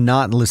 I have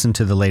not listened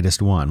to the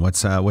latest one.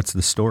 What's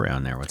the story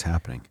on there? What's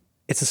happening?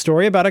 It's a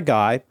story about a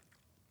guy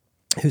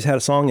who's had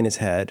a song in his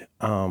head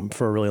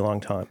for a really long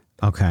time.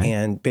 Okay.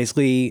 And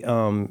basically,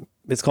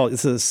 it's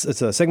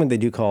a segment they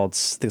do called,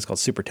 I think it's called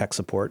Super Tech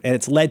Support. And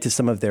it's led to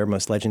some of their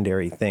most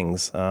legendary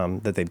things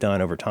that they've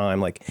done over time,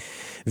 like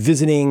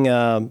visiting,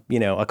 a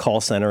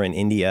call center in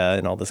India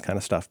and all this kind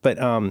of stuff. But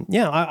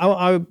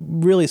I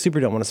really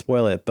super don't want to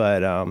spoil it,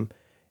 but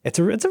it's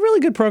a really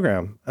good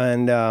program.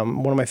 And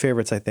one of my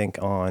favorites, I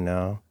think,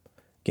 on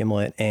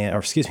Gimlet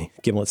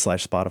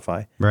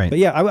 /Spotify. Right. But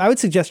yeah, I would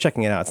suggest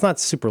checking it out. It's not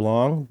super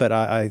long, but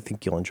I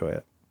think you'll enjoy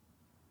it.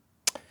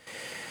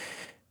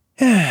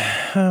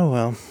 Oh,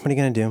 well, what are you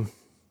going to do?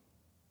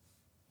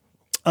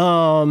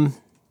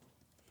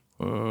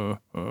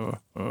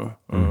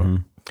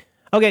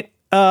 Okay.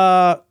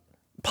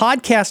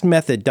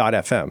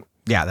 Podcastmethod.fm.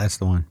 Yeah, that's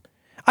the one.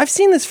 I've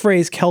seen this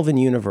phrase Kelvin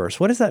Universe.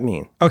 What does that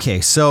mean?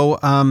 Okay, so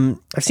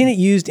I've seen it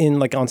used in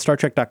like on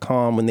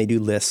StarTrek.com when they do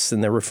lists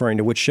and they're referring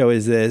to which show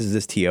is this? Is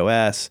this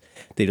TOS,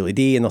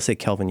 D, and they'll say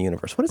Kelvin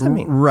Universe. What does that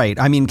mean? Right.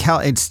 I mean,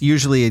 it's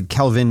usually a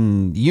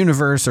Kelvin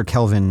Universe or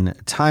Kelvin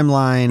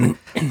Timeline.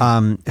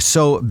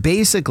 So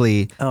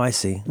basically, I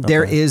see. Okay.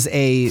 There is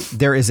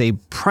a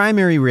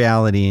primary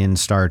reality in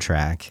Star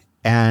Trek,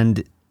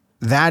 and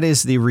that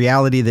is the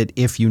reality that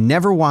if you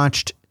never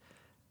watched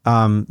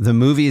the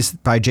movies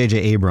by J.J.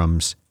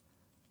 Abrams,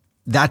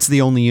 that's the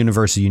only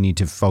universe you need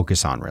to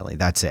focus on, really.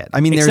 That's it.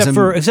 I mean, except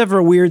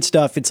for weird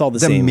stuff, it's all the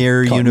same. The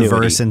mirror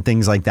universe and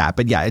things like that.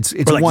 But yeah, it's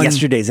or like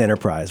Yesterday's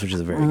Enterprise, which is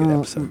a very good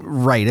episode.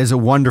 Right, it's a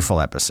wonderful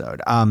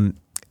episode.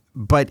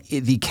 But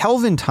the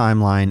Kelvin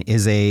timeline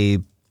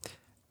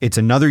it's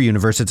another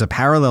universe. It's a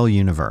parallel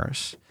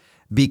universe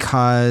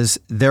because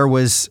there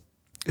was.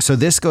 So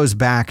this goes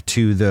back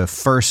to the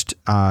first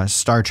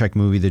Star Trek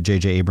movie, the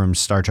J.J. Abrams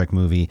Star Trek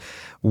movie,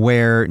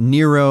 where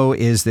Nero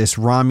is this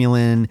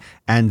Romulan,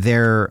 and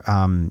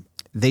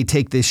they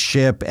take this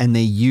ship and they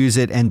use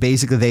it, and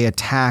basically they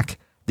attack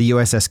the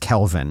USS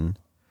Kelvin,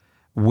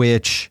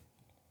 which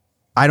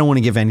I don't want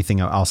to give anything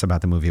else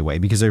about the movie away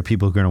because there are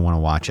people who are going to want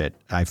to watch it.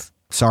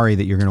 Sorry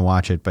that you're going to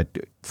watch it, but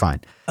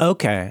fine.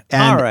 Okay.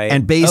 And, all right.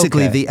 And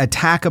basically, okay. the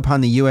attack upon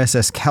the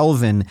USS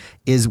Kelvin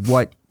is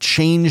what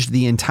changed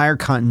the entire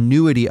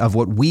continuity of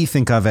what we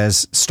think of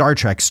as Star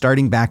Trek,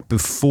 starting back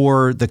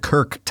before the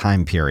Kirk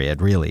time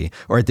period, really,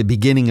 or at the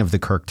beginning of the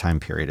Kirk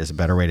time period is a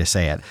better way to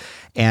say it.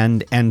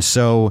 And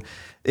so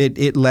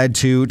it led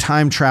to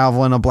time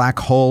travel and a black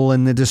hole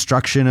and the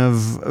destruction of,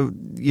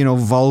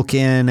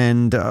 Vulcan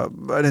and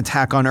an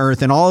attack on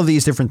Earth and all of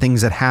these different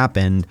things that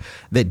happened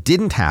that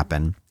didn't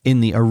happen in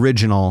the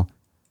original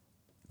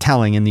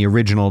telling, in the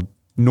original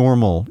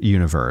normal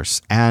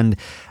universe. And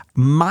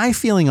my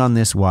feeling on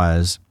this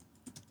was,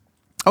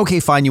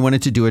 okay, fine, you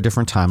wanted to do a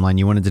different timeline.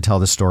 You wanted to tell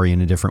the story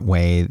in a different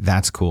way.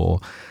 That's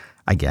cool,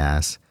 I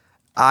guess.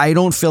 I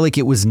don't feel like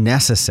it was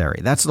necessary.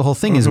 That's the whole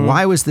thing is,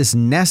 why was this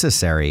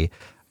necessary?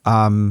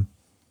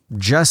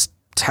 Just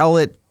tell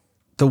it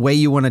the way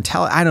you want to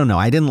tell it. I don't know.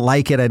 I didn't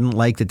like it. I didn't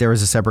like that there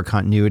was a separate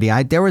continuity.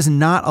 There was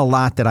not a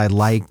lot that I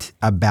liked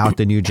about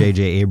the new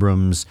J.J.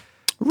 Abrams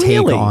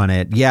take on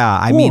it. Yeah.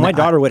 I mean, my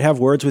daughter would have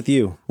words with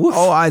you. Oof.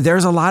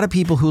 There's a lot of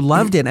people who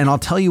loved it. And I'll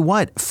tell you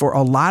what, for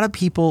a lot of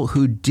people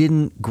who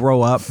didn't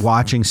grow up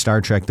watching Star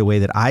Trek the way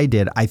that I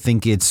did, I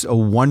think it's a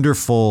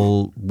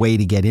wonderful way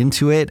to get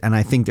into it. And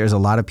I think there's a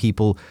lot of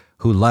people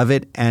who love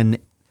it and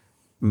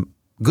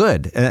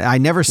good. I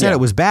never said it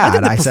was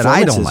bad. I said,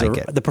 I don't like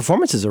it. The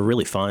performances are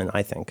really fun,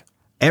 I think.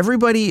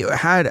 Everybody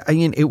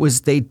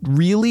they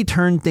really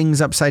turned things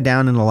upside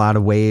down in a lot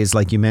of ways.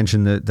 Like you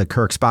mentioned, the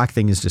Kirk Spock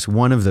thing is just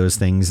one of those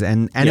things.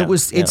 And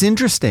it's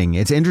interesting.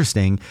 It's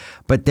interesting,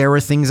 but there were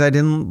things I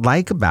didn't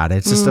like about it.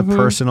 It's just a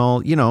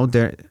personal,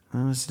 it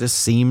just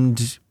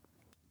seemed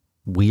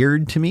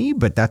weird to me,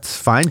 but that's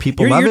fine.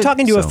 People love it. You're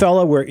talking to a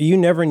fellow where you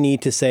never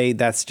need to say,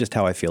 that's just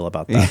how I feel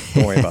about that.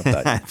 Don't worry about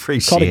that. I appreciate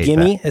it's called a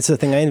gimme. that. It's a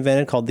thing I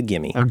invented called the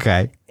gimme.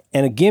 Okay.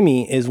 And a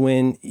gimme is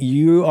when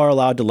you are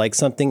allowed to like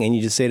something and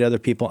you just say to other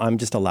people, I'm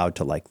just allowed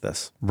to like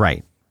this.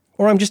 Right.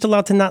 Or I'm just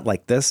allowed to not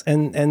like this.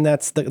 And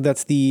that's the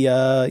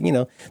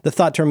the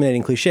thought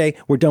terminating cliche.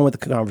 We're done with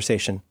the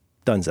conversation.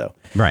 Donezo.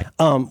 Right.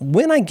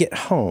 When I get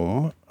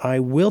home, I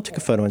will take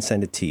a photo and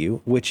send it to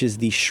you, which is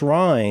the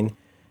shrine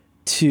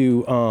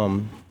to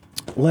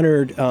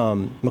Leonard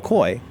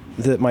McCoy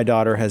that my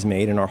daughter has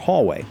made in our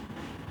hallway.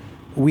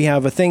 We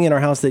have a thing in our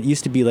house that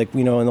used to be like,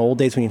 in the old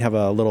days when you'd have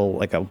a little,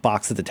 like a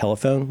box that the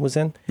telephone was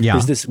in. Yeah.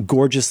 There's this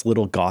gorgeous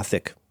little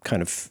Gothic kind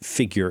of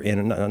figure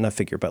not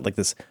figure, but like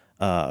this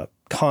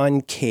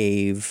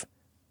concave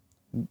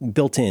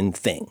built-in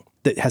thing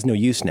that has no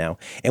use now.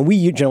 And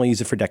we generally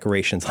use it for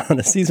decorations on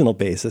a seasonal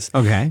basis.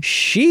 Okay.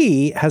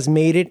 She has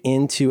made it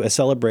into a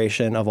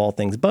celebration of all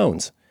things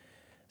bones.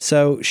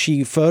 So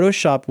she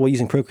photoshopped,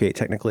 using Procreate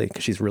technically,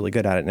 because she's really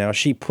good at it now.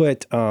 She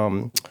put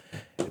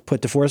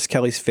DeForest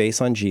Kelley's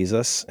face on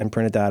Jesus and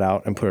printed that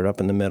out and put it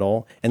up in the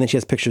middle. And then she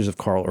has pictures of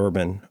Carl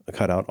Urban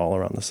cut out all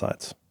around the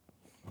sides.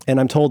 And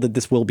I'm told that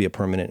this will be a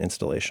permanent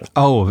installation.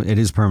 Oh, it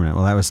is permanent.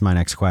 Well, that was my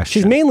next question.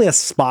 She's mainly a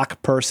Spock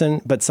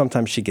person, but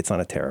sometimes she gets on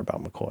a tear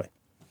about McCoy.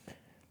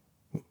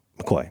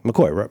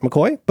 McCoy, right?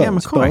 McCoy?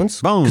 Bones. Yeah,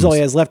 McCoy. Bones. Because all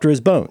he has left are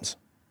his bones.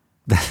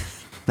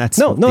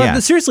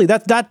 Seriously,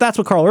 that's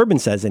what Carl Urban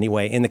says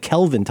anyway in the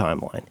Kelvin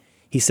timeline.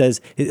 He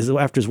says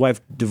after his wife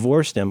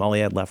divorced him, all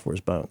he had left were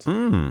his bones.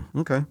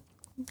 Okay.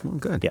 Well,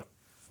 good.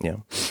 Yeah.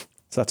 So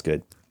that's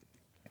good.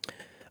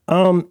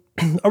 Are we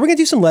going to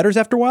do some letters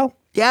after a while?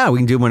 Yeah, we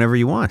can do whenever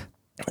you want.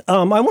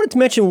 I wanted to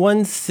mention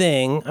one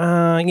thing.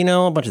 A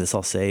bunch of this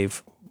I'll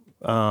save.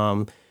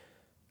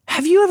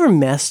 Have you ever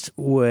messed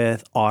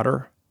with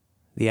Otter,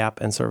 the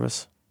app and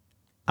service?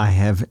 I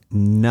have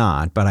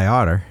not, but I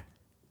oughter.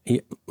 Yeah.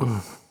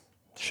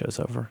 Show's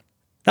over.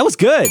 That was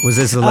good. Was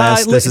this the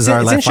last? This is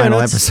our final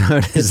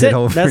episode. Is it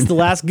over? That's the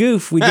last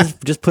goof. We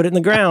just put it in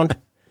the ground.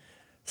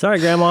 Sorry,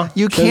 Grandma.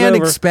 You can't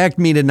expect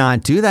me to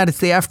not do that. It's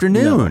the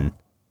afternoon.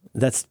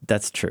 No,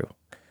 that's true.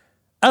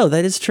 Oh,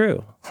 that is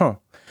true. Huh.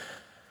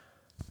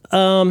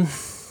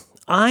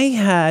 I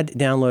had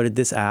downloaded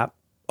this app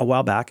a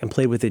while back and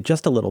played with it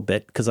just a little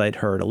bit because I'd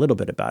heard a little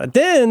bit about it.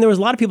 Then there was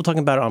a lot of people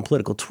talking about it on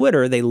political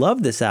Twitter. They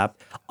love this app.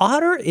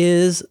 Otter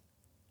is,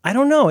 I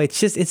don't know. It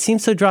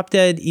seems so drop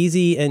dead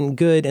easy and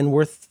good and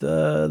worth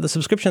the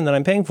subscription that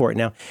I'm paying for it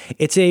now.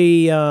 It's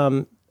a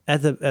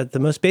at the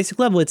most basic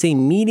level, it's a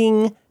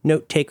meeting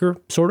note taker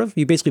sort of.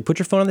 You basically put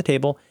your phone on the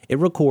table, it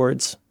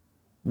records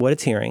what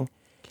it's hearing,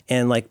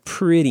 and like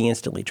pretty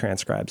instantly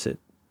transcribes it,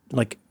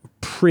 like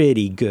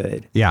pretty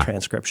good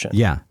transcription.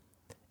 Yeah,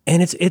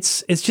 and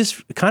it's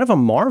just kind of a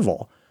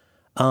marvel.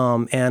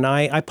 And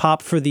I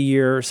pop for the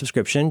year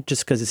subscription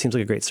just because it seems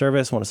like a great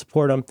service. I want to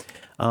support them.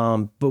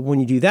 But when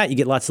you do that, you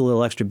get lots of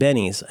little extra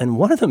bennies. And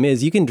one of them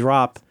is you can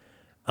drop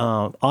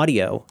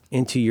audio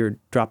into your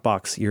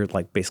Dropbox, your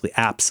like basically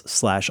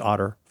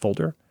apps/Otter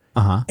folder,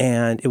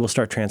 and it will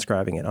start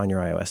transcribing it on your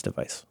iOS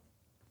device.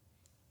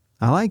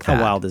 I like that.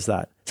 How wild is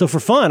that? So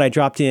for fun, I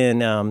dropped in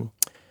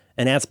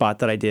an ad spot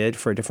that I did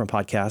for a different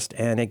podcast,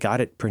 and it got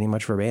it pretty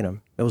much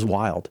verbatim. It was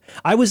wild.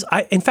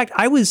 In fact,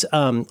 I was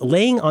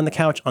laying on the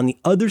couch on the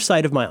other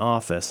side of my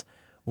office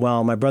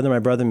while my brother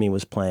and me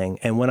was playing.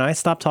 And when I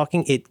stopped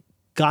talking, it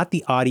got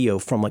the audio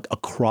from like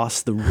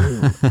across the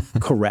room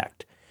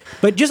correct.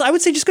 But I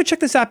would say just go check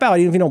this app out,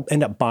 even if you don't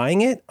end up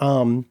buying it.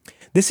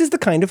 This is the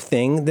kind of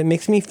thing that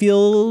makes me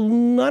feel,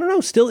 I don't know,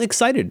 still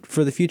excited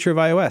for the future of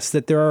iOS,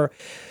 that there's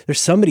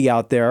somebody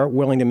out there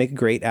willing to make a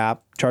great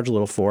app, charge a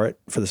little for it,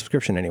 for the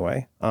subscription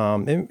anyway.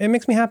 It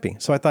makes me happy.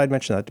 So I thought I'd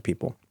mention that to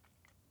people.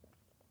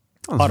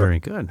 That's very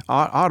good.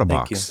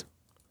 Otterbox.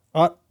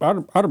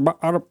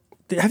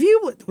 Have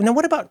you, now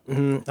what about,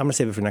 I'm going to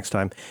save it for next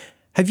time.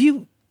 Have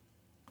you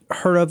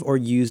heard of or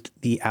used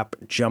the app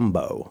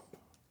Jumbo?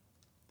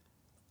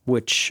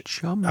 Which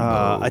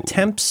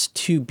attempts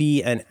to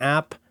be an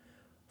app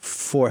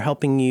for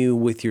helping you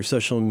with your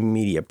social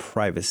media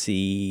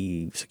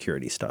privacy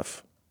security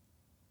stuff.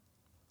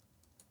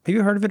 Have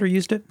you heard of it or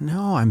used it?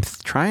 No, I'm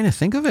trying to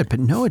think of it, but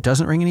no, it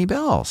doesn't ring any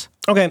bells.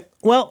 Okay,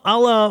 well,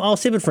 I'll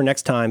save it for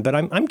next time. But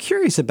I'm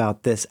curious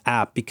about this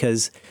app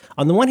because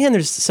on the one hand,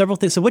 there's several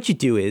things. So what you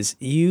do is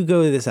you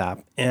go to this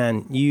app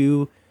and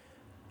you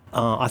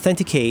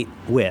authenticate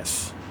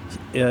with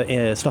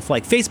stuff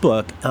like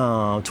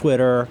Facebook,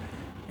 Twitter,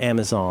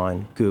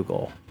 Amazon,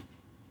 Google.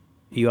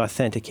 You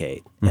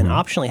authenticate and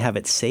optionally have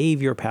it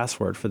save your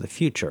password for the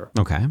future.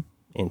 Okay.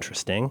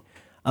 Interesting.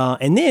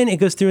 And then it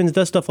goes through and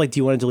does stuff like, do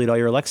you want to delete all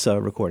your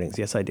Alexa recordings?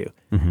 Yes, I do.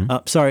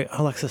 Sorry,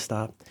 Alexa,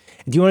 stop.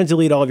 Do you want to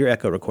delete all of your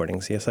Echo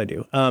recordings? Yes, I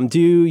do. Do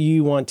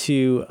you want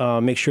to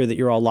make sure that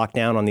you're all locked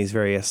down on these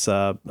various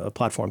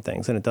platform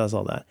things? And it does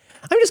all that.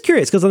 I'm just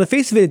curious because on the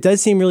face of it, it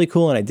does seem really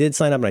cool. And I did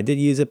sign up and I did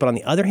use it. But on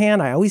the other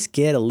hand, I always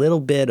get a little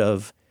bit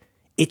of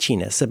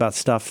itchiness about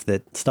stuff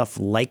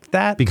like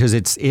that, because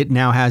it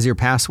now has your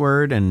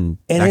password and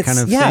that kind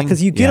of thing. Yeah,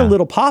 because you get a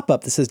little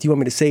pop-up that says, do you want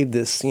me to save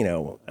this,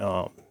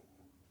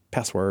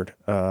 password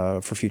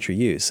for future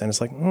use? And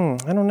it's like,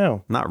 I don't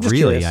know. Not really,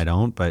 curious. I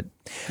don't, but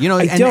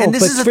and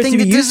this is the thing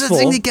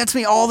that gets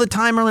me all the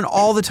time, Merlin,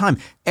 all the time.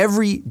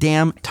 Every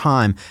damn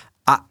time.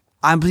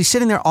 I'll be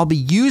sitting there, I'll be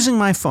using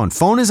my phone.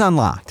 Phone is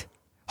unlocked.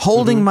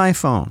 Holding my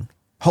phone.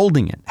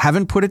 Holding it.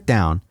 Haven't put it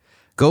down.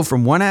 Go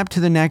from one app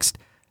to the next.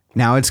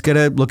 Now it's going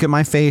to look at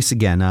my face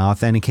again. Now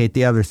authenticate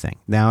the other thing.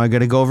 Now I got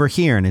to go over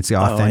here and it's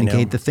going to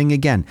authenticate the thing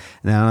again.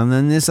 Now and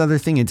then this other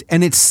thing.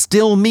 And it's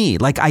still me.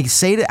 Like I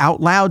say it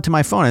out loud to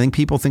my phone. I think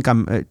people think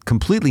I'm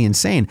completely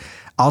insane.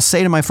 I'll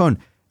say to my phone,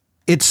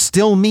 it's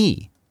still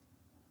me.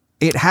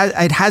 It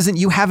hasn't,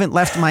 you haven't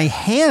left my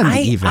hand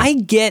even. I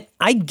get,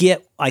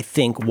 I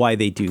think why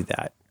they do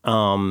that.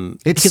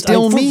 It's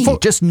still me.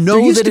 Just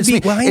know that it's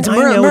me. Well, it's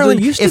Merlin.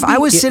 If I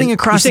was sitting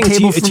across the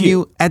table from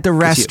you at the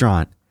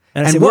restaurant,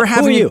 and I say, we're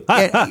having, who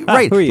are you?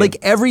 Right. Who are you? Like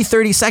every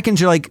 30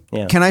 seconds, you're like,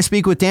 can I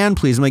speak with Dan,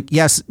 please? I'm like,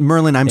 yes,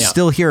 Merlin, I'm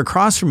still here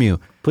across from you.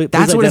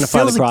 That's what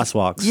identify the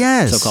crosswalks.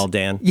 Yes. So-called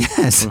Dan.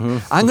 Yes.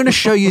 I'm going to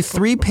show you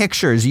 3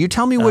 pictures. You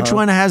tell me which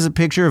one has a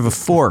picture of a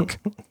fork.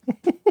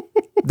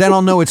 Then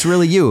I'll know it's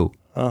really you.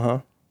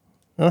 I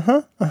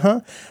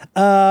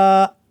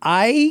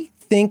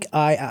think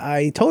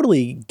I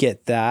totally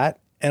get that.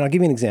 And I'll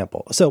give you an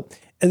example. So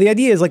the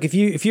idea is like if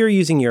you're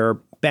using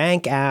your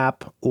bank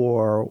app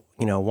or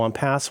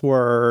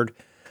 1Password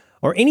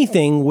or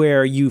anything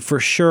where you for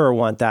sure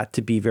want that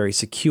to be very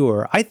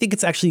secure, I think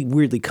it's actually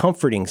weirdly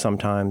comforting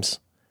sometimes,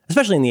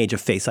 especially in the age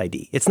of Face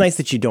ID. It's nice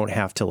that you don't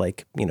have to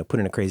put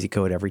in a crazy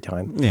code every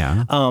time.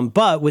 Yeah.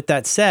 But with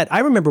that said, I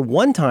remember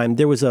one time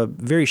there was a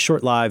very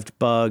short-lived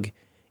bug,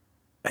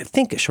 I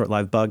think a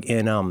short-lived bug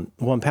in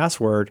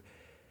 1Password.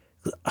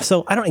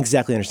 So I don't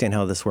exactly understand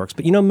how this works,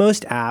 but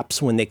most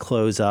apps when they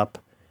close up,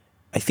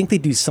 I think they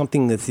do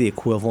something that's the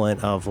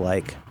equivalent of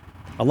a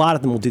lot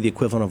of them will do the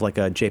equivalent of like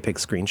a JPEG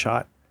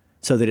screenshot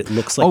so that it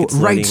looks like it's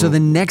loading. Right. So the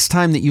next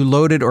time that you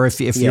load it, or if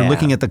you're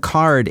looking at the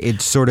card,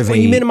 it's sort of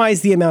you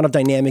minimize the amount of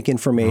dynamic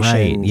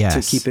information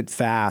to keep it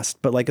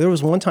fast. But there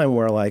was one time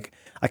where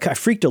I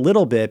freaked a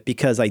little bit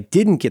because I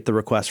didn't get the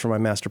request for my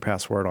master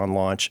password on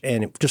launch.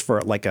 And just for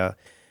a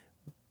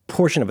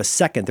portion of a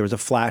second, there was a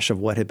flash of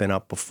what had been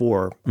up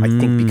before, I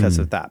think because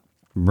of that.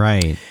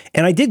 Right.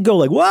 And I did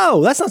go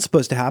whoa, that's not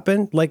supposed to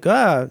happen.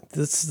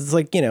 This is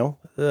I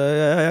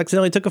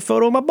accidentally took a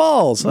photo of my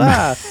balls.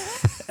 That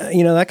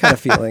kind of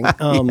feeling.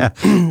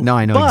 No,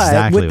 I know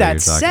exactly. But with that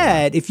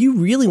said, if you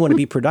really want to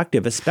be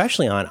productive,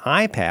 especially on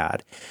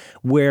iPad,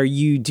 where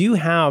you do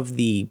have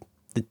the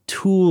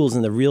tools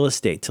and the real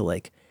estate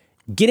to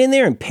get in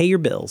there and pay your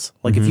bills.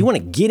 If you want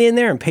to get in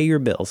there and pay your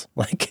bills,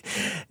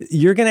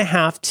 you're going to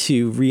have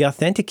to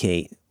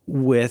re-authenticate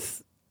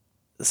with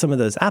some of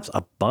those apps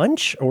a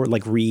bunch or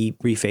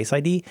re-Face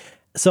ID.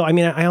 So,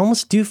 I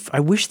almost do. I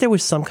wish there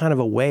was some kind of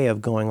a way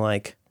of going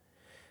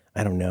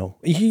I don't know.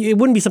 It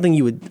wouldn't be something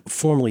you would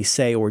formally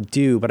say or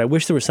do, but I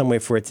wish there was some way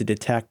for it to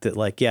detect that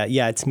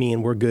it's me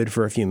and we're good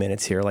for a few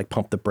minutes here.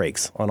 Pump the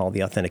brakes on all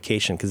the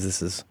authentication because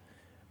this is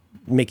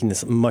making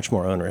this much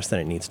more onerous than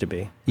it needs to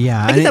be.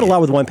 Yeah. I get that a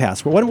lot with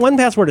 1Password.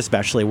 1Password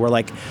especially, where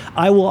like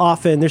I will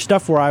often, there's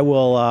stuff where I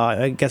will,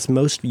 I guess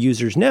most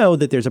users know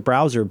that there's a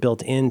browser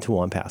built into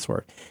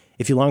 1Password.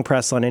 If you long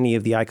press on any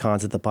of the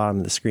icons at the bottom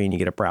of the screen, you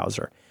get a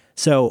browser.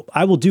 So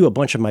I will do a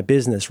bunch of my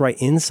business right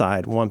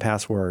inside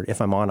 1Password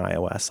if I'm on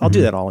iOS. I'll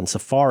do that all in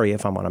Safari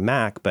if I'm on a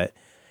Mac, but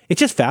it's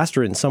just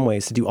faster in some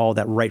ways to do all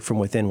that right from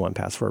within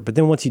 1Password. But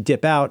then once you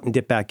dip out and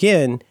dip back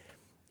in,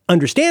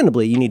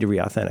 understandably, you need to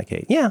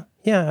re-authenticate. Yeah.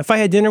 If I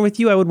had dinner with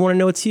you, I would want to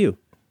know it's you.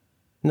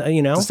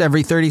 You know, just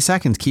every 30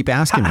 seconds, keep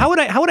asking. How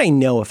would I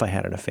know if I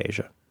had an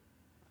aphasia?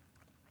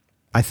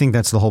 I think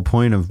that's the whole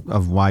point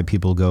of why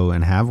people go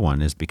and have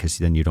one, is because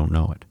then you don't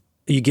know it.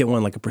 You get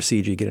one like a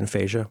procedure, you get an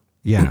aphasia.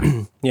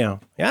 Yeah. Yeah.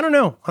 I don't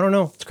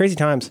know. It's crazy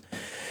times.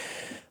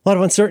 A lot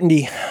of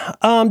uncertainty.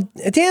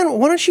 Dan,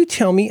 why don't you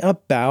tell me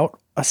about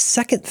a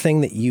second thing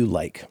that you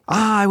like?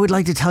 I would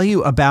like to tell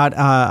you about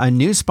a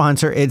new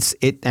sponsor.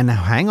 And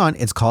hang on,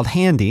 it's called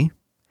Handy.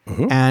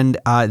 And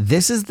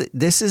this is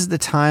the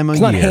time of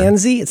year. It's not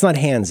handsy? It's not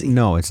handsy.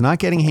 No, it's not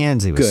getting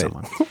handsy with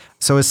someone.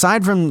 So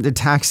aside from the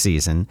tax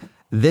season,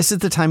 this is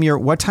the time of year.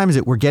 What time is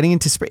it? We're getting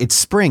into spring. It's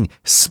spring.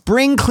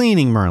 Spring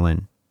cleaning,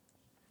 Merlin.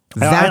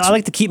 I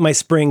like to keep my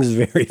springs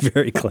very,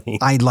 very clean.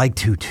 I'd like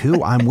to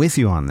too. I'm with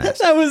you on this.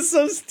 That was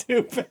so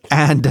stupid.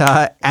 And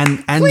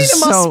clean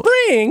so my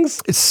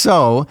springs.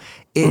 So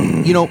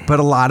but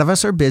a lot of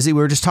us are busy.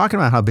 We were just talking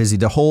about how busy.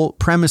 The whole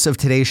premise of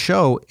today's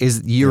show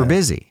is you're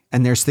busy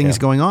and there's things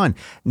going on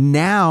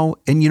now.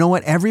 And you know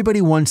what?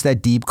 Everybody wants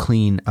that deep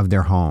clean of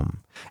their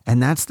home.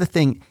 And that's the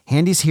thing.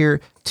 Handy's here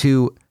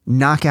to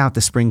knock out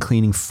the spring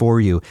cleaning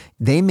for you.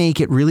 They make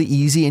it really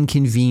easy and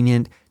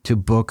convenient to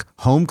book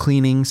home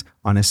cleanings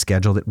on a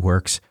schedule that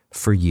works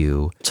for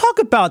you. Talk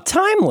about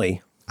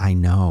timely. I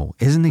know.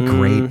 Isn't it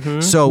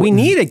great? So we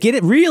need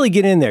it. Really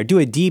get in there. Do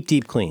a deep,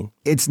 deep clean.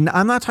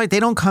 I'm not talking, they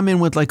don't come in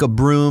with like a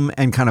broom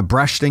and kind of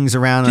brush things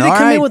around. Do they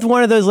come in with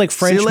one of those like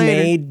French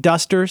made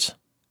dusters?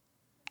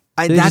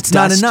 That's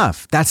not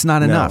enough. That's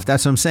not enough.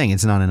 That's what I'm saying.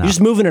 It's not enough. You're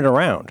just moving it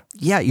around.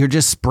 Yeah, you're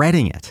just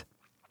spreading it.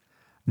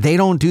 They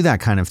don't do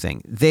that kind of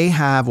thing. They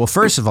have, well,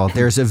 first of all,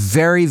 there's a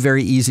very,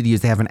 very easy to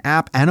use. They have an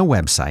app and a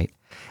website.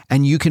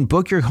 And you can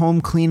book your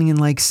home cleaning in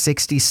like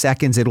 60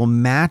 seconds. It'll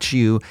match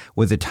you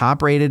with a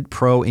top-rated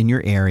pro in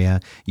your area.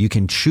 You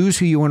can choose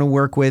who you want to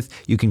work with.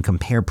 You can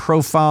compare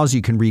profiles.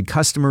 You can read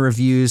customer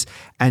reviews.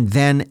 And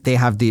then they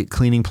have the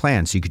cleaning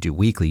plans. So you could do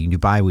weekly, you can do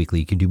bi-weekly,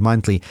 you can do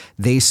monthly.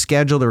 They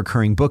schedule the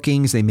recurring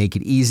bookings. They make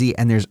it easy.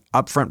 And there's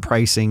upfront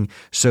pricing.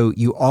 So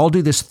you all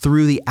do this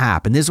through the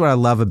app. And this is what I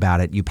love about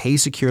it. You pay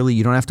securely.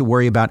 You don't have to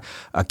worry about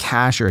a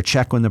cash or a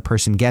check when the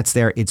person gets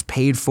there. It's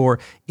paid for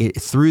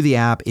through the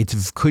app. It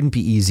couldn't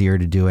be easier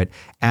to do it.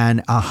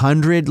 And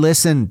 100,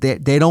 listen,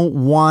 they don't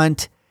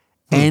want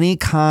any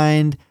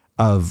kind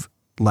of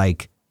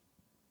like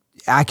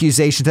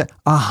accusation.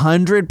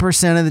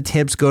 100% of the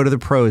tips go to the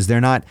pros.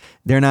 They're not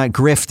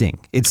grifting.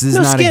 This is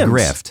not skims. a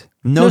grift.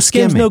 No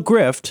skimming. Skims, no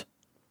grift.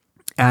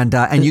 And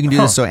you can do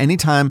this so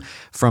anytime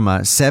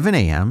from 7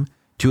 a.m.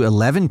 to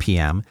 11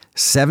 p.m.,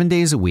 7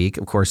 days a week.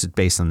 Of course, it's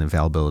based on the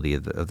availability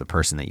of the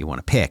person that you want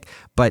to pick.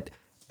 But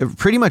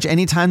pretty much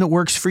any time that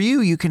works for you,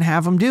 you can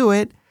have them do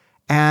it.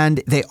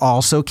 And they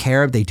also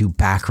they do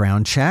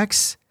background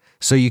checks.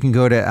 So you can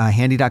go to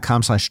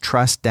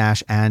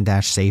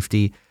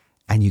handy.com/trust-and-safety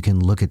and you can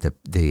look at the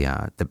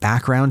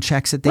background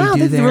checks that they do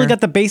there. They've really got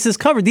the bases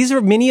covered. These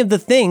are many of the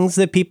things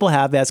that people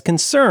have as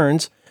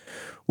concerns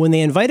when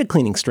they invite a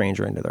cleaning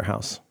stranger into their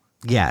house.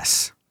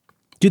 Yes.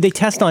 Do they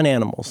test on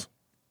animals?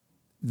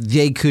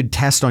 They could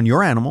test on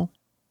your animal.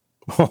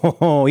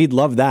 Oh, he'd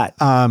love that.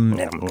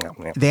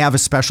 They have a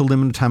special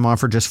limited time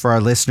offer just for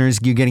our listeners.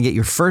 You're going to get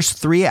your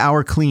first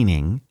 3-hour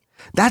cleaning.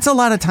 That's a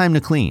lot of time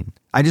to clean.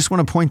 I just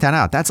want to point that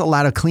out. That's a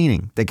lot of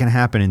cleaning that can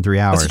happen in 3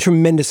 hours. That's a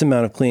tremendous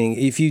amount of cleaning.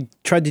 If you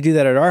tried to do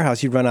that at our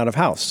house, you'd run out of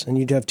house and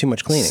you'd have too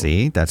much cleaning.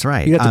 See, that's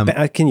right.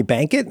 Can you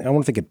bank it? I wonder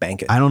if they could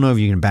bank it. I don't know if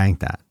you can bank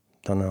that.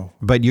 Don't know.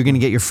 But you're going to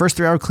get your first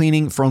 3-hour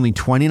cleaning for only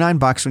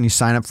 $29 when you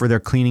sign up for their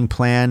cleaning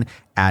plan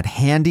at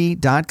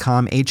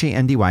handy.com,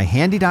 Handy,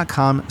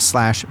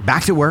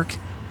 handy.com/back-to-work.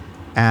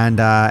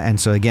 And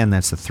so again,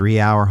 that's the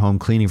 3-hour home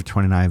cleaning for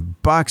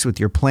 $29 with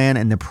your plan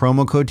and the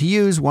promo code to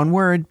use, one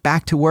word,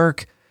 back to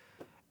work.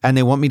 And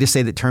they want me to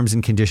say that terms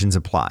and conditions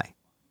apply.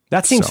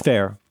 That seems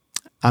fair.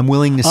 I'm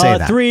willing to say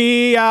that.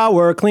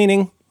 3-hour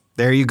cleaning.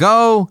 There you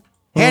go.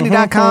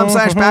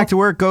 Handy.com/back to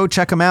work. Go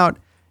check them out.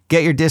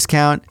 Get your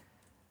discount.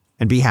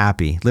 And be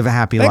happy. Live a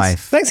happy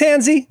life. Thanks,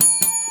 Hansy.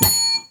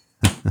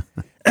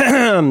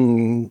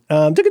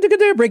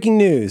 Breaking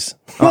news.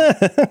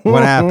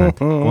 What happened?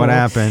 What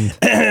happened?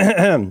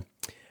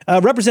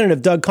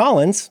 Representative Doug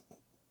Collins,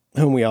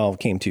 whom we all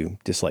came to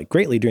dislike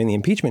greatly during the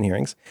impeachment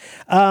hearings.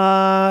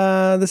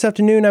 This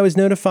afternoon, I was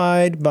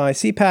notified by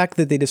CPAC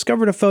that they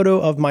discovered a photo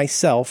of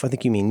myself. I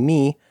think you mean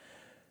me.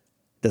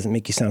 Doesn't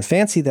make you sound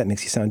fancy. That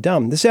makes you sound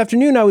dumb. This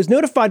afternoon, I was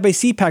notified by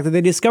CPAC that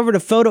they discovered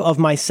a photo of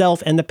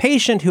myself and the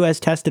patient who has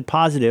tested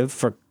positive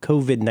for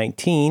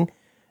COVID-19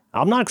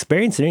 I'm not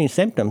experiencing any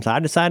symptoms. I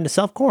decided to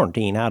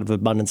self-quarantine out of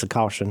abundance of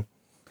caution.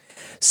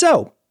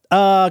 So,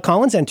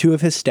 Collins and 2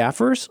 of his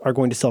staffers are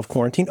going to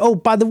self-quarantine. Oh,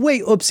 by the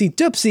way, oopsie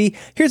doopsie,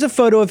 here's a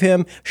photo of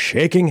him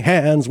shaking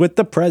hands with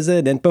the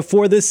president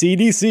before the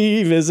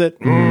CDC visit.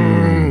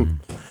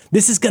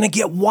 This is going to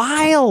get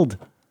wild.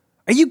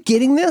 Are you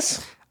getting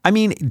this? I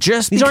mean,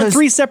 just These because aren't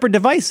 3 separate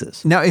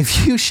devices. now,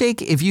 if you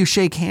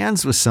shake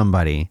hands with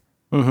somebody,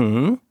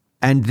 and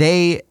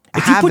they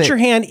If you have put it, your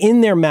hand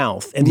in their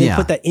mouth and then Yeah.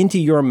 put that into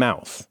your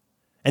mouth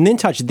and then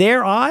touch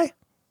their eye,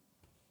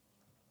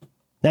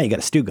 now you got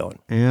a stew going.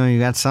 you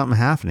got something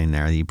happening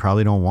there that you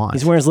probably don't want.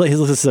 He's wearing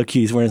this is so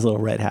cute. He's wearing his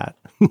little red hat.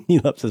 He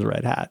loves his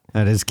red hat.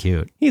 That is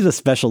cute. He's a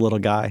special little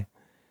guy.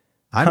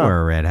 I'd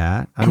wear a red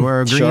hat. I'd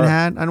wear a green Sure.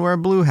 hat. I'd wear a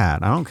blue hat.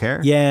 I don't care.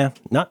 Yeah,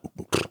 not.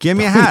 Give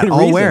me a hat. I'll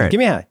reason. wear it. Give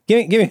me a hat.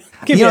 Give me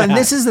You know, a and hat.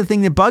 this is the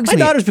thing that bugs My me.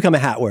 daughter's become a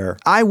hat wearer.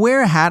 I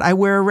wear a hat. I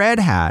wear a red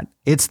hat.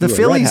 It's the You wear a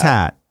Phillies red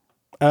hat. hat.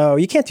 Oh,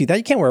 you can't do that.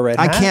 You can't wear a red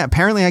I hat. can't.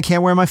 Apparently, I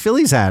can't wear my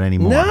Phillies hat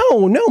anymore.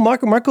 No.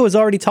 Marco has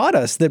already taught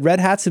us that red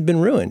hats have been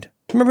ruined.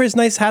 Remember his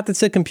nice hat that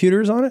said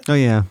computers on it? Oh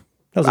yeah.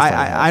 That was a fun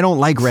hat. I don't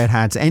like red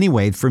hats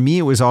anyway. For me,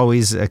 it was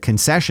always a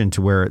concession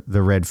to wear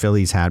the red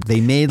Phillies hat.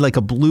 They made like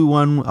a blue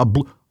one, a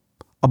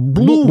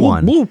blue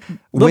one. Blue.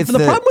 With The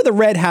problem with a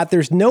red hat,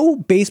 there's no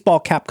baseball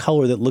cap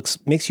color that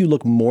makes you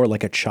look more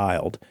like a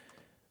child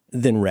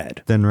than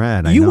red. Than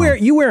red. I You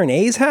know. wear an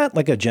A's hat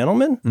like a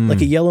gentleman,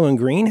 like a yellow and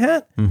green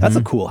hat. That's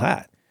a cool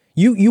hat.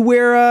 You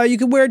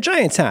could wear a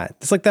Giants hat.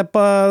 It's like that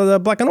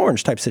the black and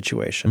orange type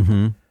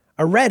situation.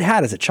 A red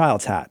hat is a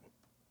child's hat.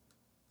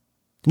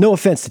 No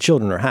offense to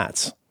children or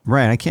hats.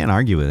 Right. I can't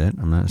argue with it.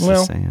 I'm not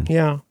just saying.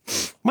 Yeah.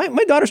 My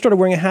daughter started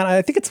wearing a hat.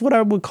 I think it's what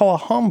I would call a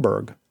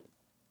Homburg.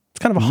 It's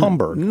kind of a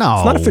Homburg. no.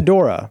 It's not a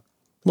fedora. A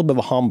little bit of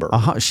a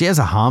Homburg. She has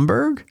a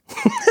Homburg?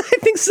 I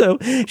think so.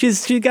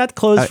 She got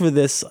clothes for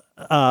this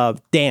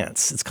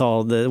dance. It's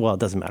called it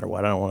doesn't matter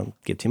what. I don't want to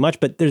give too much,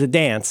 but there's a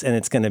dance and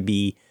it's going to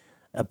be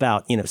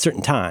about,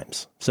 certain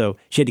times. So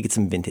she had to get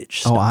some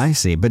vintage stuff. Oh, I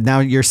see. But now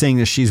you're saying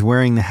that she's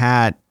wearing the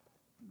hat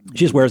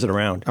She just wears it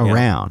around.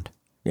 around.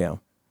 Yeah.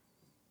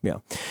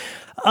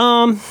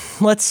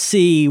 Let's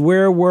see.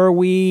 Where were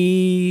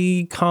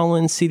we?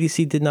 Collins,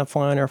 CDC did not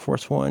fly on Air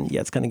Force One.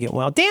 Yeah, it's going to get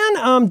wild.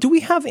 Dan, do we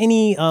have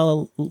any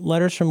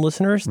letters from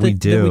listeners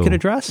that we could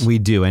address? We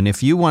do. And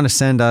if you want to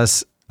send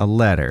us a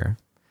letter,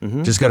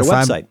 just go to Go to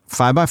website.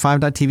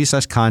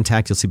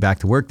 5by5.tv/contact. You'll see Back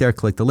to Work there.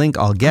 Click the link.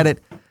 I'll get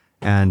it.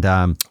 And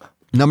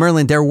no,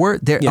 Merlin,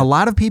 a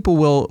lot of people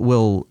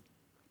will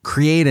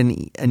create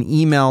an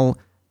email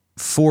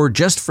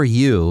just for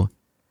you.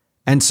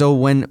 And so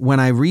when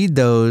I read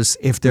those,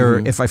 if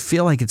I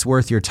feel like it's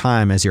worth your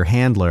time as your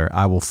handler,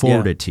 I will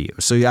forward it to you.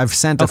 So I've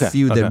sent a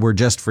few that were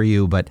just for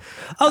you, but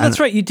that's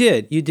right, you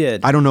did.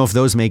 I don't know if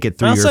those make it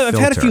through your filter.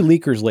 I've had a few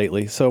leakers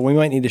lately, so we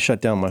might need to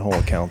shut down my whole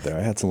account there.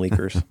 I had some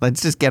leakers.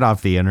 Let's just get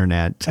off the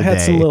internet today. I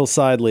had some little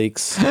side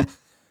leaks.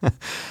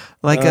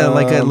 like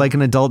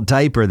an adult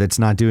diaper that's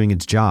not doing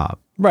its job.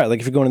 Right,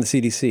 like if you're going to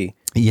the CDC.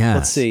 Yes.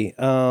 Let's see.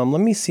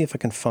 Let me see if I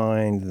can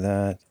find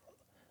that.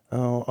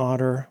 Oh,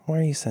 Otter, why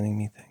are you sending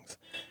me things?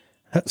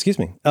 Excuse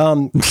me.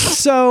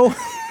 So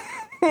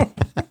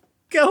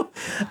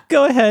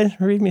go ahead,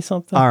 read me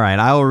something. All right,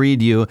 I will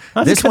read you.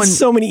 I've got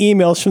so many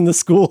emails from the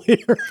school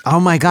here. Oh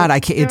my God, I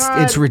can't,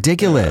 it's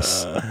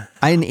ridiculous.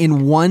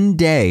 In one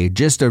day,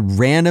 just a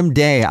random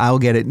day, I'll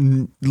get at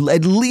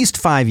least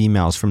 5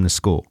 emails from the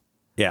school.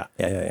 Yeah.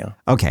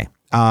 Okay.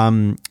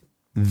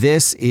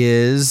 This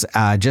is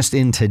just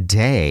in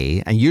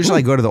today. And usually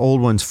I go to the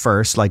old ones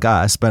first, like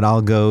us, but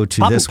I'll go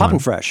to this one.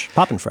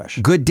 Poppin' fresh.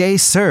 Good day,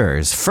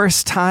 sirs.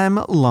 First time,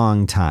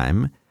 long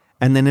time.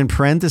 And then in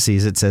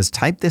parentheses, it says,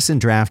 type this in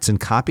drafts and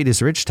copied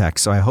as rich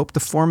text. So I hope the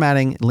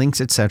formatting,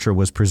 links, etc.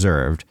 was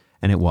preserved.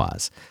 And it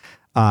was.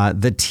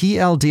 The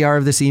TLDR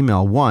of this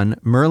email: 1,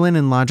 Merlin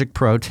and Logic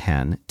Pro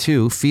 10.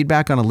 2,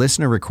 feedback on a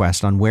listener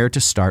request on where to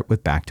start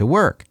with Back to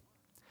Work.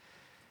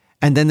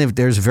 And then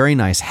there's very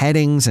nice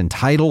headings and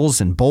titles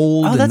and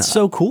bold. Oh, that's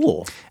so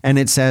cool. And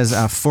it says,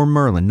 for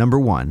Merlin, number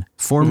 1,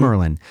 for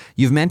Merlin,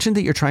 you've mentioned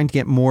that you're trying to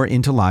get more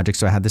into Logic,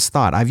 so I had this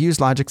thought. I've used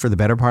Logic for the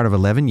better part of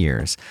 11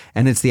 years,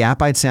 and it's the app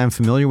I'd say I'm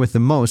familiar with the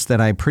most, that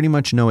I pretty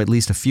much know at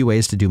least a few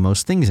ways to do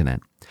most things in it.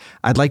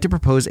 I'd like to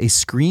propose a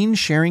screen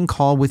sharing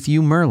call with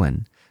you,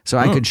 Merlin, so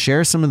I could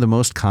share some of the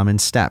most common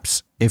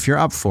steps. If you're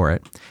up for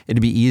it,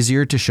 it'd be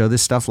easier to show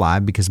this stuff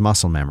live because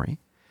muscle memory.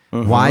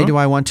 Why do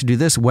I want to do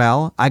this?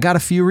 Well, I got a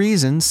few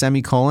reasons,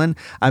 semicolon.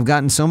 I've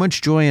gotten so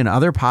much joy and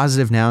other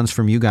positive nouns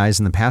from you guys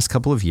in the past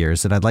couple of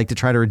years that I'd like to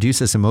try to reduce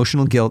this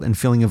emotional guilt and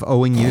feeling of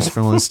owing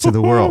usefulness to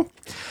the world.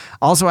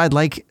 Also, I'd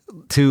like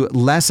to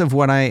less of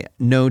what I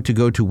know to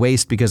go to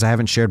waste because I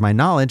haven't shared my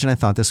knowledge, and I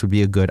thought this would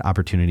be a good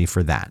opportunity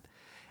for that.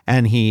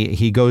 And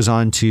he goes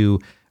on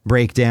to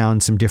break down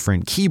some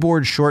different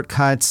keyboard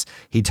shortcuts.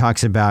 He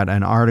talks about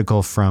an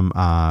article from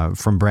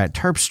Brett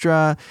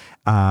Terpstra.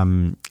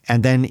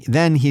 And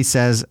then he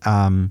says,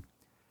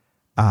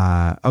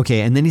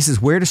 Okay, and then he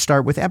says, where to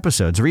start with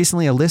episodes.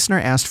 Recently, a listener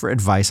asked for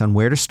advice on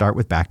where to start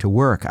with Back to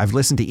Work. I've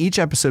listened to each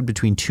episode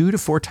between 2 to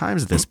 4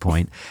 times at this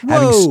point.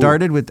 Having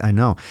started with,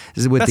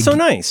 That's so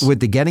nice. With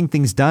the Getting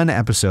Things Done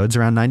episodes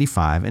around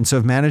 95, and so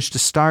have managed to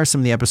star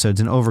some of the episodes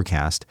in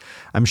Overcast.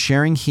 I'm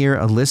sharing here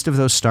a list of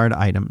those starred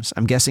items.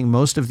 I'm guessing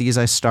most of these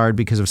I starred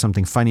because of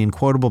something funny and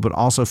quotable, but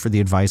also for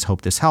the advice.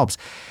 Hope this helps.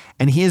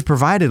 And he has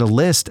provided a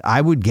list.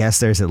 I would guess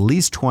there's at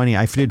least 20.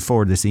 I did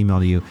forward this email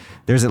to you.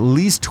 There's at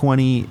least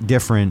 20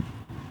 different,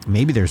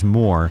 maybe there's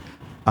more,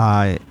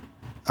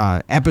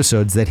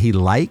 episodes that he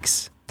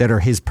likes that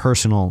are his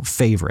personal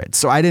favorites.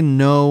 So I didn't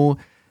know,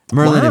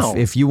 Merlin,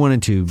 if you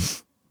wanted to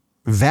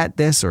vet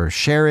this or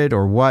share it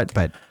or what,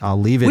 but I'll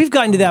leave it. We've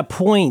gotten to that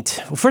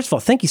point. Well, first of all,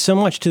 thank you so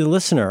much to the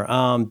listener.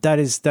 That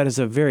is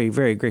a very,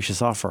 very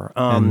gracious offer.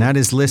 And that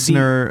is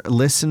listener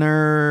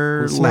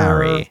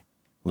Larry.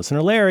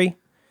 Listener Larry.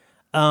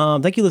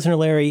 Thank you, listener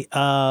Larry.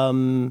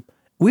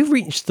 We've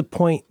reached the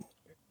point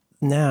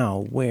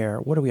now where,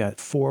 what are we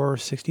at?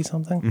 460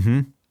 something?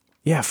 Mm-hmm.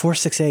 Yeah,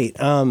 468.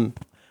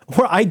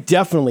 Where I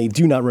definitely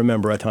do not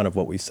remember a ton of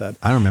what we said.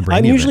 I don't remember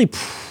any of it.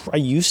 I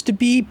used to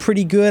be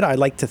pretty good, I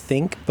like to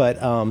think, but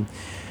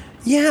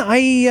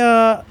we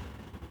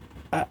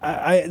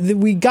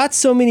got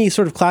so many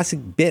sort of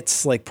classic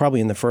bits, like probably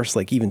in the first,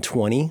 like even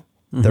 20,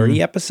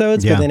 30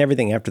 episodes, but then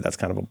everything after that's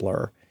kind of a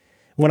blur.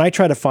 When I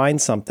try to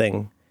find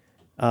something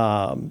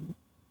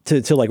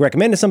to like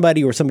recommend to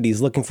somebody, or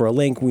somebody's looking for a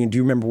link, do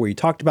you remember where you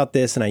talked about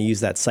this? And I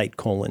use that site :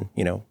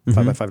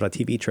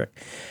 5x5.tv trick.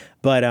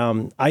 But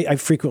I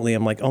frequently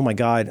am like, oh my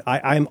God,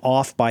 I'm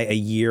off by a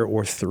year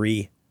or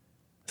 3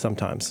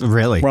 sometimes.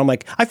 Really? Where I'm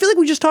like, I feel like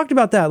we just talked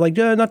about that like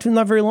not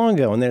very long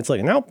ago. And then it's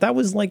like, nope, that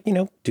was like,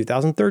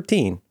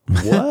 2013.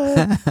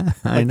 What?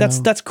 Like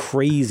that's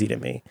crazy to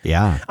me.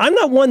 Yeah. I'm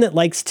not one that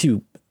likes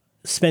to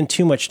spend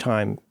too much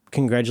time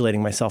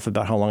congratulating myself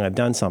about how long I've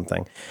done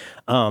something.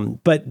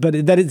 But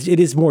it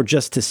is more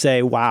just to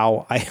say,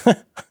 wow,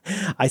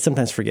 I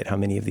sometimes forget how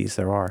many of these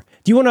there are.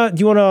 Do you want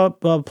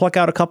to pluck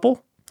out a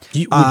couple?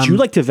 Would you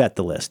like to vet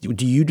the list?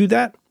 Do you do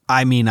that?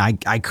 I mean,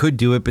 I could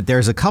do it, but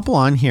there's a couple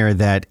on here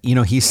that,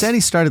 he said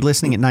he started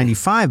listening at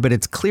 95, but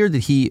it's clear that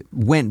he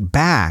went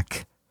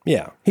back.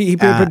 Yeah. He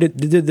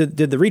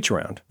did the reach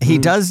around. He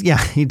does.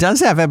 Yeah. He does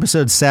have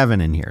episode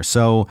 7 in here.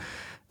 So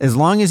as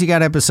long as you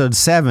got episode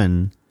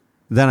 7,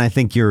 then I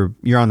think you're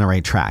on the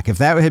right track. If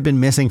that had been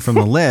missing from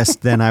the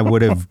list, then I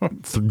would have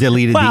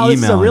deleted the email. Wow,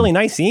 this is a really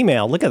nice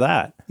email. Look at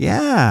that.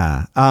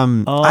 Yeah.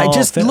 I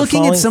just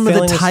looking at some of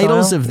the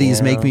titles of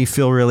these make me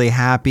feel really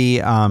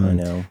happy. I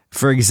know.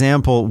 For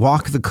example,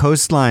 Walk the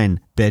Coastline,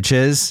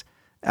 bitches.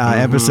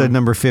 Episode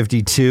number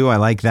 52. I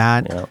like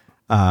that. Yeah.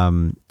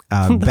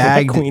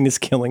 Bagged Queen is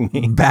killing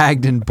me.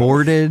 Bagged and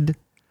Boarded.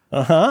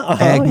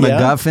 Egg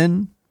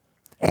MacGuffin.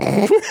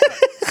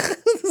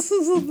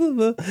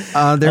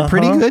 They're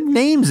pretty good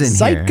names in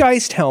here.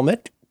 Zeitgeist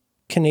Helmet,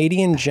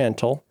 Canadian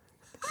Gentle,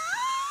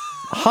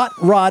 Hot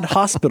Rod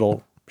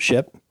Hospital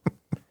Ship,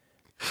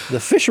 The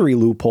Fishery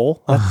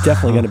Loophole. That's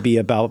definitely going to be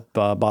about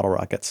bottle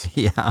rockets.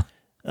 Yeah.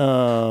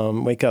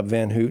 Wake Up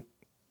Van Hoot.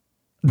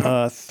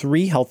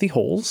 3 Healthy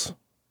Holes,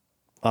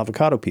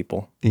 Avocado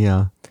People.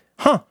 Yeah.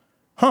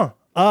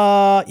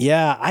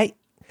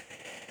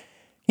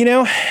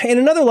 Yeah, in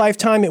another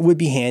lifetime, it would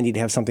be handy to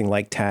have something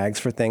like tags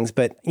for things.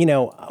 But,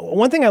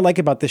 one thing I like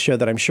about this show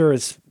that I'm sure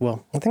is,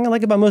 one thing I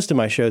like about most of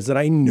my shows that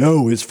I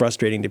know is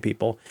frustrating to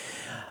people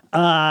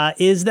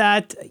is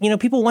that,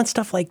 people want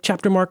stuff like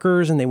chapter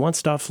markers, and they want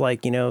stuff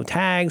like,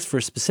 tags for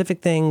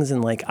specific things.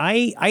 And like,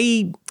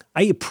 I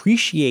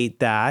appreciate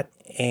that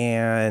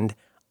and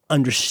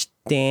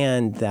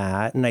understand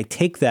that. And I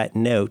take that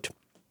note.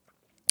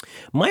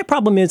 My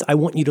problem is I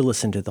want you to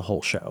listen to the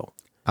whole show,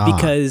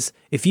 because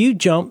if you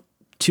jump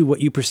to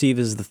what you perceive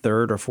as the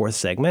 3rd or 4th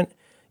segment,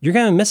 you're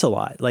going to miss a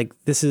lot. Like,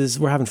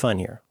 we're having fun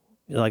here.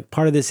 Like,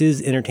 part of this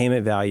is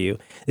entertainment value.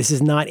 This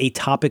is not a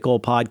topical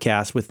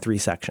podcast with 3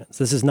 sections.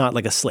 This is not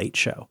like a Slate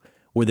show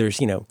where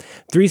there's,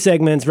 3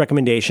 segments,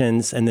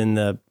 recommendations, and then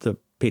the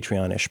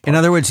Patreon-ish part. In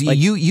other words,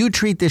 you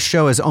treat this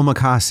show as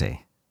omakase,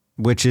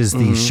 which is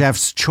the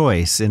chef's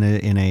choice in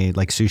a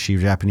like sushi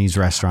Japanese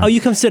restaurant. Oh, you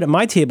come sit at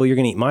my table, you're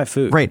going to eat my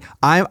food. Right.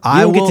 I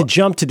don't get to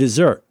jump to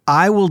dessert.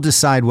 I will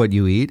decide what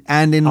you eat,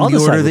 and in the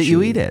order that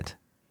you eat it.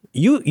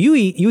 You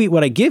eat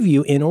what I give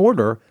you in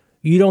order.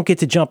 You don't get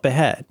to jump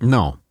ahead.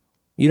 No.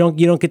 You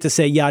don't get to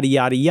say yada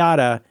yada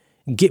yada.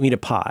 Get me to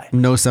pie.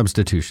 No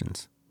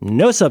substitutions.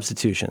 No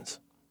substitutions.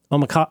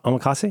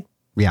 Omakase?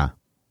 Yeah.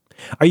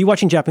 Are you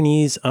watching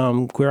Japanese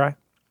Queer Eye?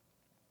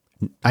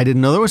 I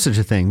didn't know there was such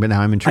a thing, but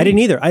now I'm intrigued. I didn't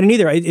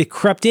either. It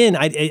crept in.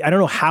 I don't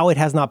know how it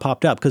has not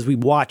popped up, because we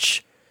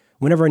watch,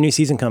 whenever a new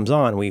season comes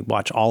on, we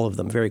watch all of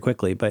them very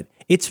quickly, but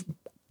it's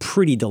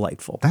pretty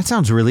delightful. That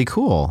sounds really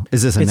cool.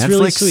 Is this a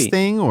Netflix really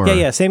thing? Or?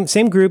 Yeah.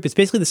 Same group. It's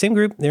basically the same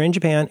group. They're in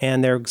Japan,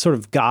 and their sort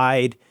of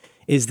guide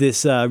is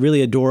this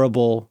really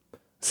adorable,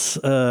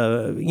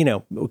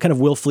 kind of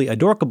willfully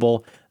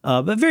adorable,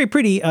 but very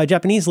pretty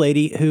Japanese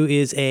lady who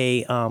is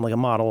like a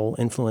model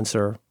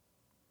influencer,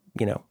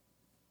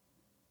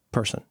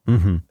 person.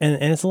 And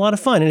it's a lot of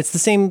fun. And it's the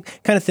same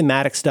kind of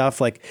thematic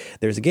stuff. Like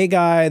there's a gay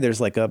guy,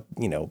 there's like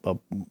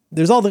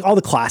there's all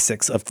the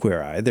classics of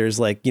Queer Eye. There's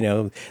like,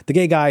 the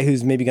gay guy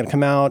who's maybe going to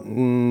come out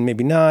and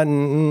maybe not.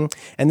 And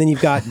then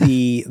you've got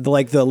the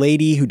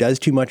lady who does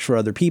too much for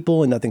other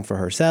people and nothing for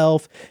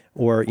herself,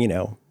 or,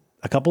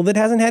 a couple that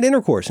hasn't had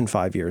intercourse in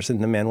 5 years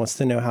and the man wants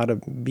to know how to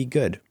be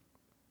good.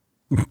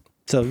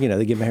 So,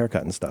 they give him a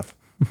haircut and stuff.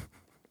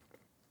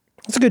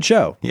 It's a good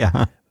show.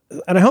 Yeah.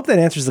 And I hope that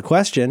answers the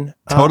question.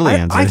 Totally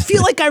answers. I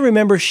feel like I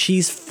remember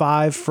She's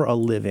 5 for a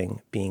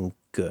Living being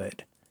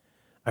good.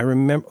 I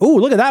remember. Oh,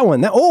 look at that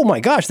one. Oh my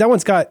gosh, that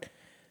one's got.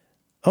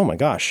 Oh my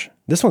gosh,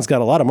 this one's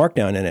got a lot of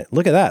markdown in it.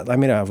 Look at that. I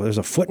mean, there's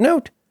a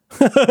footnote.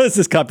 This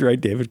is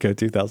copyright David Co.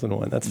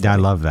 2001. That's funny. I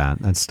love that.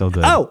 That's still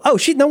good. Oh,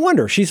 no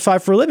wonder She's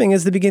 5 for a Living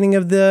is the beginning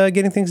of the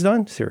Getting Things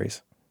Done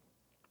series.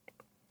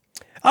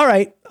 All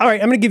right. I'm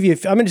going to give you.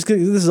 This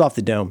is off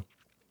the dome.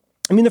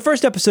 I mean, the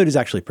first episode is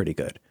actually pretty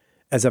good.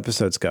 As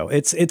episodes go,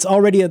 it's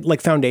already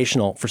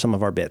foundational for some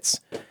of our bits.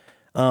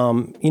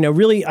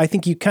 Really, I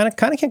think you kind of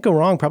can't go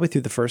wrong probably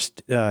through the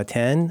first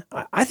 10.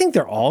 I think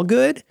they're all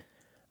good.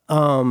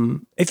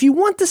 If you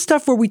want the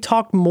stuff where we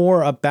talk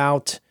more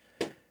about,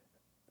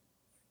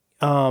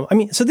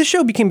 so this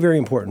show became very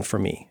important for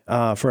me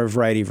for a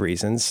variety of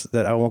reasons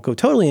that I won't go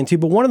totally into.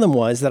 But one of them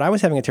was that I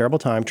was having a terrible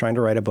time trying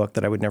to write a book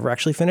that I would never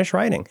actually finish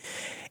writing,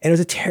 and it was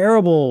a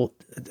terrible,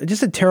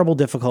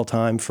 difficult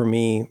time for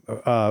me.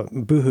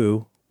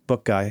 Boohoo.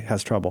 Book guy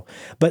has trouble,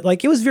 but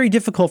it was very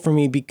difficult for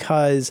me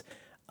because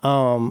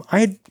I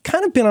had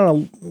kind of been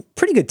on a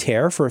pretty good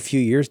tear for a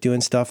few years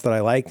doing stuff that I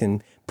liked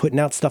and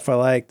putting out stuff I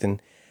liked,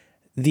 and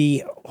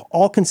the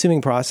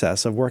all-consuming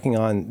process of working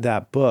on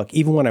that book,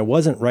 even when I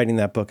wasn't writing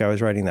that book, I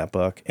was writing that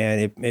book,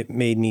 and it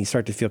made me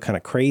start to feel kind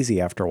of crazy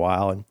after a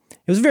while, and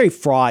it was very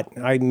fraught.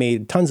 I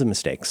made tons of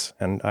mistakes,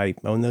 and I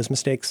own those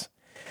mistakes,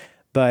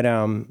 but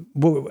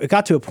it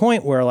got to a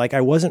point where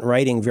I wasn't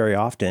writing very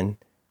often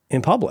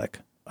in public.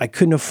 I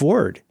couldn't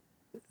afford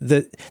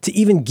to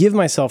even give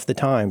myself the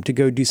time to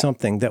go do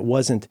something that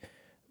wasn't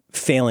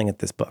failing at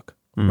this book,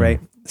 right?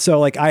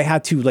 So I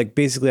had to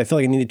basically, I felt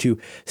like I needed to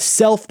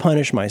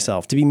self-punish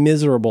myself to be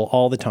miserable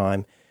all the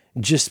time,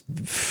 just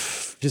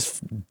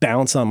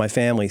bounce on my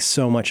family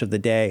so much of the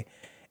day.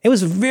 It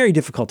was a very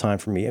difficult time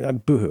for me.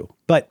 Boohoo.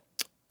 But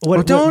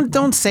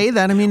don't say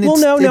that. I mean,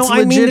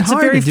 it's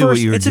hard to do what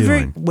you're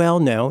doing.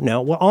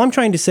 No. Well, all I'm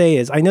trying to say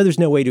is I know there's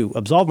no way to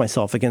absolve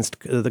myself against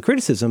the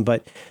criticism,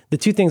 but the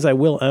two things I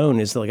will own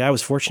is I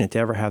was fortunate to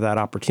ever have that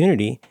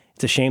opportunity.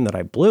 It's a shame that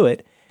I blew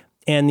it.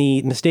 And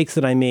the mistakes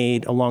that I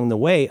made along the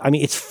way, I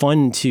mean, it's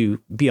fun to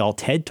be all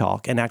TED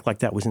Talk and act like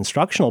that was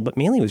instructional, but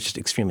mainly it was just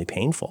extremely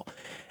painful.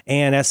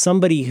 And as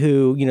somebody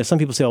who, some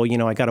people say,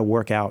 I got to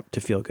work out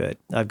to feel good.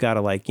 I've got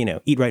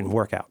to eat right and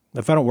work out.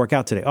 If I don't work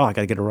out today, I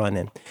got to get a run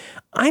in.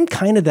 I'm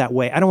kind of that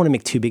way. I don't want to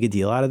make too big a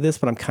deal out of this,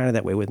 but I'm kind of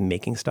that way with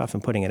making stuff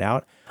and putting it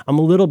out. I'm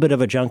a little bit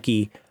of a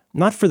junkie,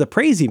 not for the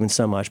praise even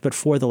so much, but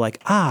for the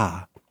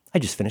I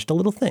just finished a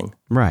little thing.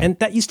 Right. And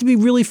that used to be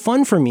really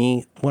fun for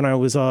me when I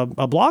was a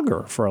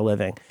blogger for a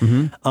living.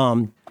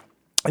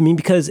 And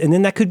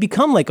then that could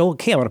become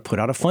okay, I'm going to put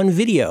out a fun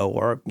video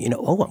or, I'm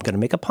going to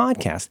make a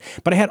podcast.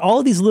 But I had all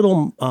of these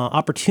little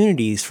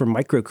opportunities for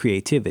micro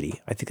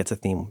creativity. I think that's a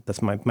theme.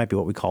 Might be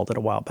what we called it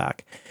a while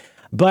back.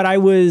 But I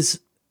was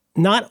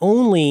not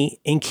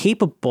only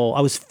incapable, I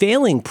was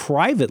failing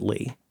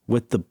privately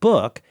with the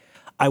book.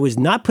 I was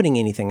not putting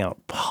anything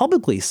out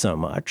publicly so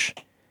much.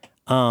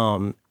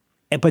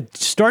 But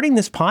starting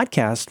this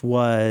podcast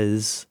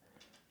was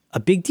a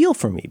big deal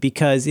for me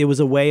because it was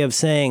a way of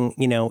saying,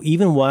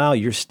 even while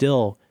you're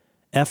still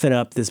effing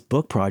up this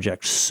book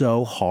project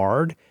so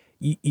hard,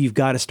 you've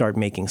got to start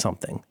making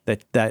something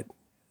that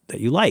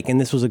you like.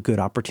 And this was a good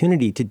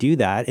opportunity to do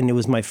that. And it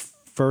was my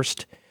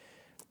first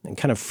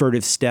kind of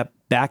furtive step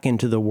back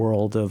into the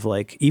world of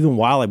even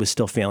while I was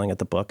still failing at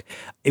the book,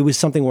 it was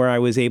something where I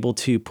was able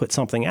to put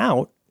something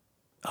out,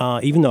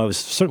 even though I was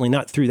certainly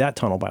not through that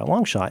tunnel by a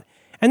long shot.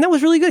 And that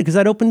was really good because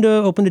I'd opened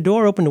a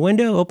door, opened a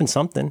window, opened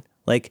something.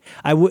 Anyway,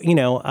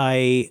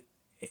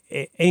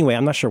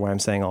 I'm not sure why I'm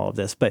saying all of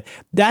this, but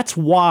that's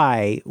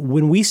why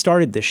when we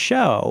started the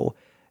show,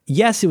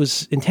 yes, it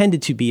was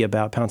intended to be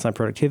about pound sign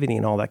productivity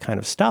and all that kind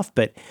of stuff,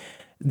 but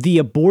the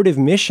abortive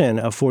mission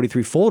of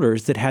 43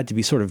 Folders that had to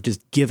be sort of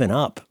just given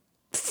up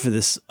for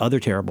this other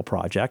terrible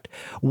project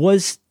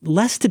was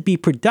less to be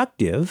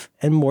productive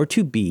and more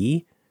to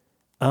be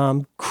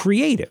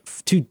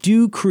creative, to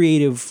do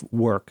creative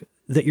work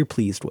that you're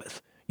pleased with,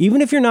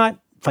 even if you're not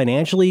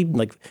financially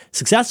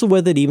successful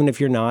with it, even if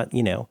you're not,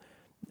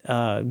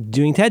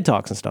 doing TED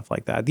Talks and stuff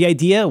like that. The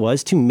idea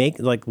was to make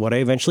what I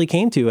eventually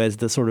came to as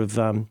the sort of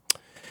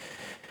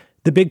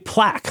the big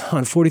plaque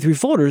on 43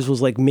 Folders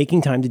was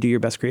making time to do your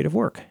best creative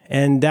work,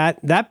 and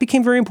that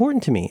became very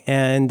important to me.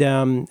 And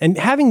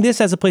having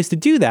this as a place to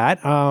do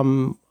that,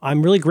 I'm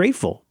really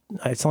grateful.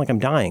 I sound like I'm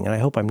dying, and I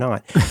hope I'm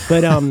not.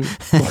 But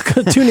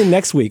tune in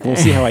next week. We'll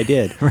see how I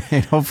did.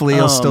 Right. Hopefully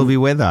you'll still be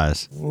with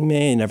us.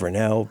 May never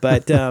know.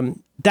 But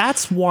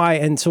that's why.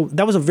 And so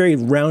that was a very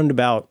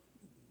roundabout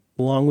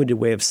long-winded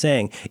way of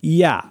saying,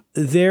 yeah,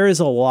 there is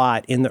a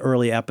lot in the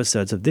early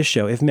episodes of this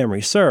show, if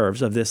memory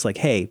serves, of this like,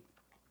 hey,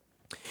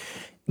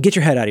 get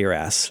your head out of your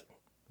ass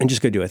and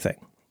just go do a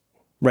thing,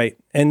 right?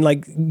 And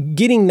like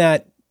getting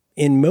that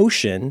in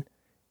motion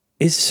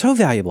is so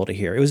valuable to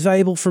hear. It was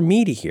valuable for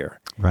me to hear.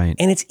 Right.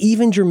 And it's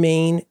even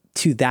germane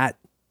to that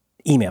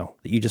email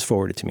that you just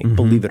forwarded to me,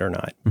 believe it or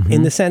not,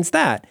 in the sense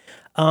that,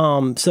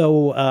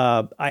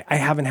 I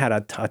haven't had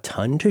a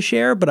ton to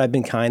share, but I've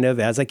been kind of,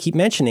 as I keep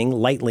mentioning,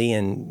 lightly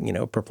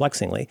and,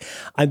 perplexingly,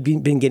 I've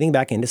been getting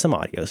back into some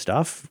audio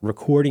stuff,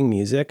 recording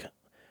music,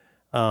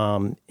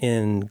 in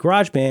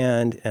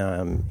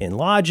GarageBand, in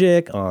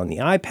Logic, on the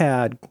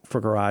iPad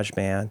for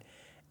GarageBand,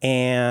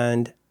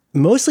 and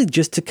mostly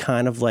just to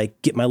kind of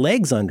like get my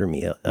legs under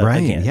me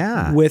again.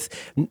 Yeah. With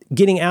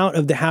getting out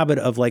of the habit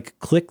of like,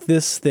 click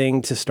this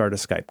thing to start a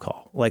Skype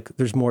call. Like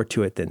there's more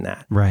to it than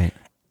that. Right.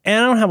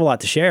 And I don't have a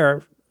lot to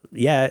share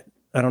yet.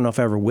 I don't know if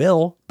I ever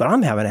will, but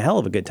I'm having a hell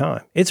of a good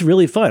time. It's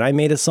really fun. I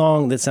made a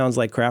song that sounds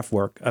like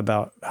Kraftwerk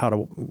about how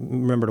to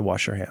remember to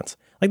wash your hands.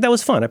 Like that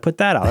was fun. I put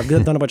that out. I've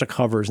done a bunch of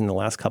covers in the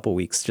last couple of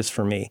weeks just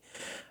for me.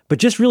 But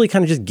just really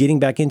kind of just getting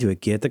back into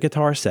it, get the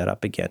guitar set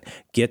up again,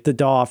 get the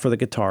DAW for the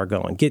guitar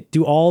going,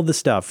 do all the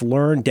stuff,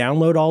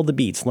 download all the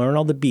beats, learn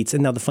all the beats.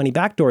 And now the funny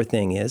backdoor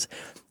thing is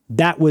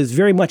that was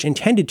very much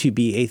intended to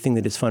be a thing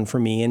that is fun for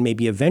me and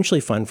maybe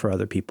eventually fun for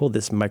other people,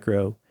 this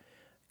micro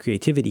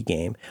creativity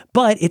game.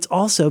 But it's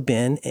also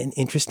been an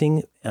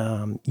interesting,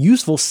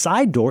 useful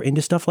side door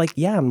into stuff like,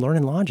 yeah, I'm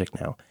learning Logic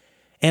now.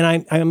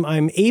 And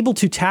I'm able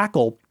to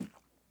tackle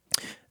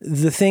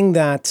the thing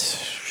that,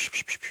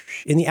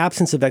 in the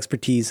absence of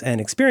expertise and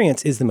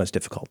experience, is the most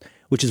difficult,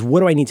 which is what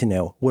do I need to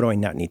know? What do I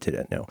not need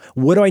to know?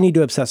 What do I need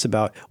to obsess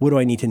about? What do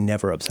I need to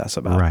never obsess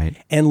about? Right.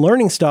 And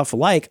learning stuff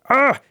like,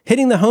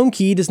 hitting the home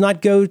key does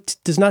not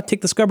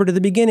take the scrubber to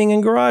the beginning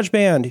in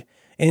GarageBand.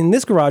 In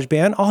this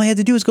GarageBand, all I had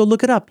to do is go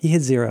look it up. You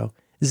hit 0.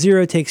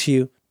 0 takes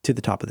you to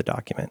the top of the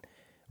document,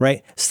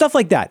 right? Stuff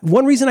like that.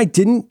 One reason I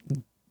didn't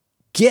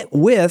get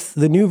with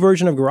the new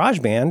version of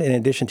GarageBand, in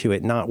addition to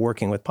it not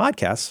working with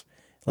podcasts,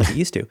 like it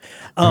used to,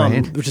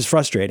 Right. which is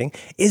frustrating,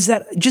 is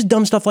that just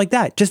dumb stuff like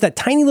that. Just that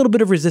tiny little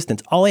bit of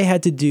resistance. All I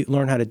had to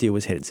learn how to do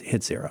was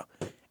hit 0.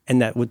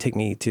 And that would take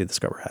me to the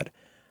scrubber head,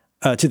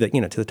 to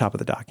the top of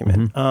the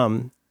document.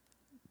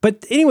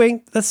 But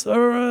anyway, this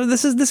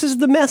is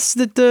the mess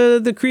that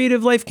the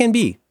creative life can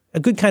be. A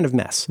good kind of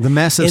mess. The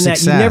mess of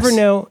success. That you never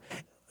know.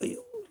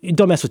 You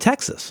don't mess with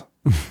Texas.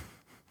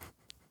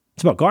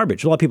 It's about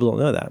garbage. A lot of people don't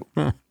know that.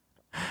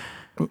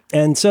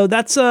 And so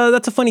that's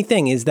a funny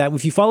thing, is that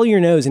if you follow your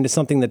nose into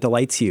something that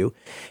delights you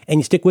and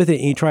you stick with it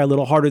and you try a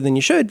little harder than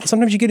you should,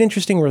 sometimes you get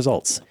interesting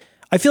results.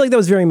 I feel like that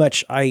was very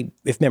much,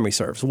 if memory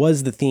serves,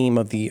 was the theme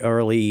of the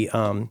early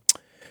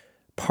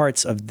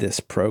parts of this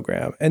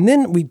program. And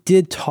then we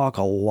did talk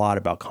a lot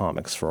about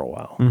comics for a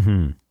while.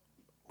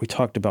 We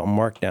talked about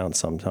Markdown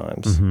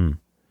sometimes.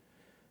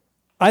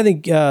 I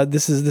think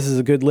this is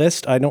a good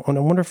list. I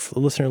wonder if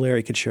listener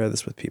Larry could share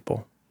this with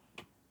people.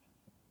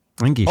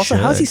 I think he Also,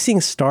 should. how's he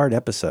seeing starred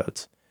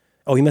episodes?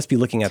 Oh, he must be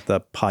looking at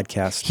the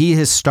podcast. He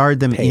has starred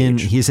them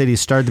page. he said he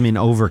starred them in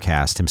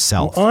Overcast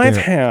himself. Well, I've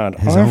They're had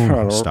his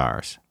own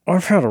stars.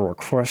 I've had a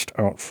request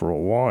out for a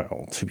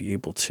while to be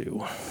able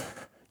to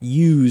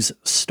use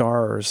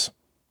stars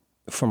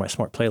for my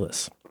smart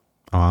playlists.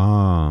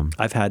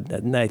 I've had,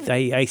 and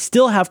I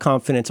still have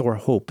confidence or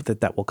hope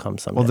that will come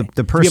someday. Well, the to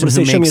be able person to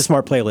say, who show me a makes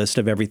smart playlist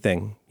of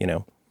everything,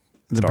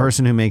 the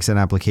person who makes that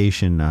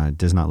application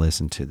does not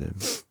listen to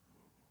the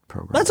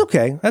program. That's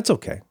okay. That's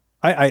okay.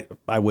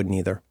 I wouldn't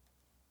either.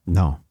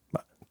 No.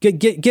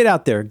 Get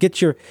out there.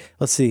 Get your,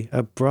 let's see,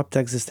 abrupt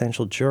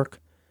existential jerk.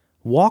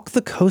 Walk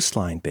the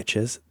coastline,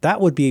 bitches.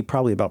 That would be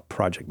probably about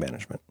project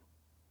management.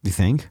 You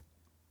think?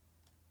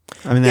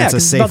 I mean, that's a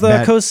safe it's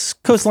about bet. the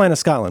coastline of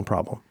Scotland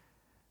problem.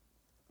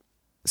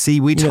 See,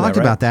 we know talked that,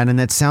 right? about that, and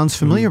that sounds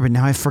familiar, but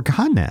now I've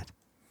forgotten it.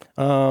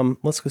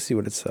 Let's go see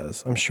what it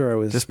says. I'm sure I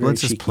was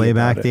Let's just play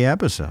back the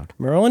episode.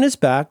 Merlin is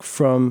back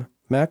from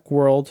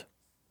Macworld.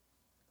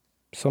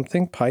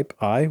 Something Pipe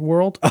Eye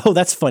World. Oh,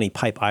 that's funny.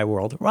 Pipe Eye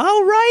World.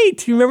 All right.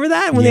 You remember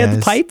that when they had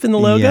the pipe in the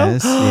logo?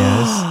 Yes,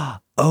 yes.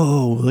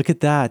 Oh, look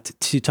at that.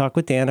 To talk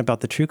with Dan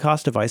about the true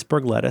cost of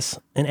iceberg lettuce,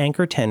 an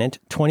anchor tenant,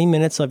 20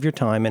 minutes of your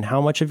time, and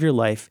how much of your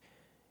life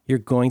you're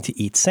going to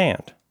eat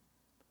sand.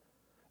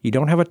 You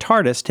don't have a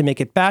TARDIS to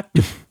make it back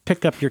to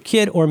pick up your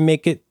kid or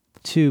make it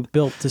to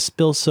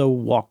spill, so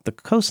walk the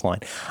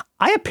coastline.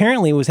 I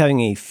apparently was having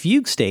a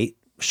fugue state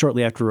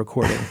shortly after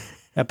recording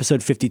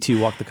episode 52,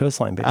 Walk the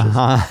Coastline,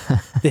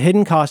 bitches. The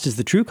hidden cost is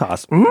the true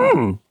cost.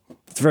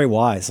 It's very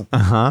wise.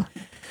 Dan,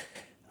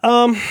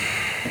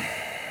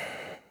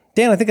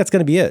 I think that's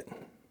going to be it.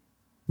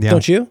 Yeah.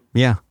 Don't you?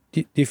 Yeah.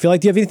 Do you feel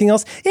like, do you have anything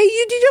else? Hey,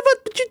 did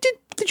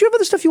you have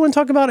other stuff you want to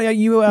talk about?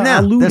 You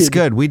alluded. That's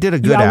good. We did a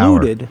good hour.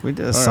 We did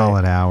a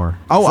solid hour.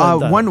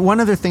 Oh, one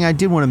other thing I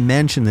did want to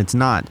mention that's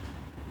not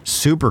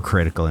super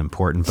critical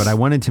important, but I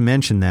wanted to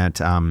mention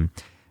that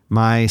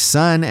my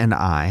son and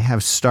I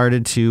have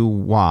started to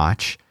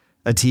watch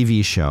a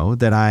TV show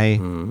that I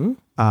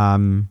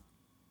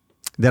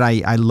that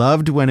I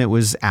loved when it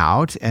was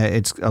out.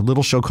 It's a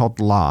little show called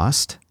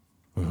Lost.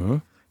 Mm-hmm.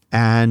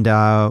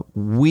 And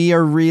we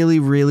are really,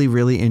 really,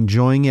 really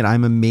enjoying it.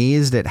 I'm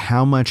amazed at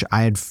how much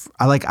I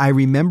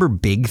remember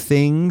big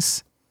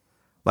things.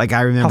 Like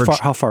I remember.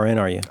 How far in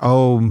are you?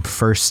 Oh,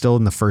 still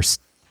in the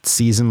first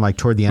season, like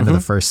toward the end of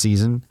the first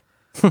season.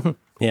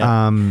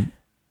 Yeah.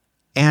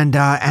 And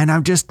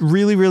I'm just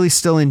really, really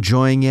still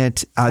enjoying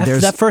it.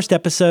 That first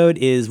episode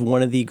is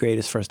one of the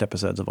greatest first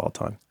episodes of all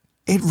time.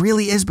 It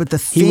really is. But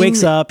he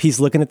wakes up, he's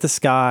looking at the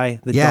sky,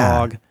 the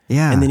dog,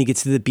 and then he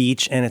gets to the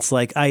beach, and it's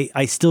like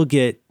I still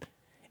get.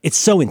 It's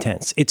so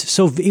intense. It's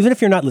so, even if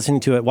you're not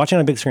listening to it, watching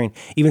on a big screen,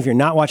 even if you're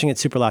not watching it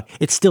super loud,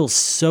 it's still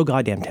so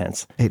goddamn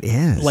tense. It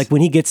is. Like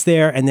when he gets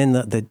there and then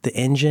the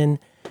engine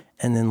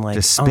and then like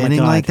just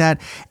spinning like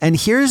that. And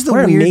here's the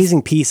weird,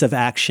 amazing piece of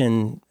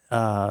action,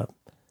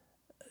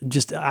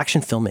 just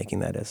action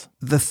filmmaking that is.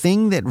 The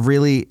thing that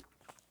really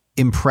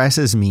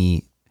impresses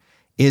me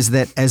is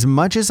that as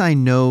much as I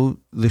know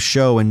the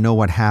show and know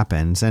what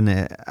happens,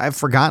 and I've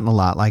forgotten a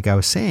lot, like I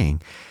was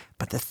saying,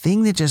 but the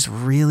thing that just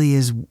really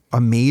is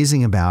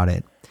amazing about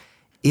it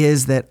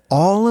is that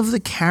all of the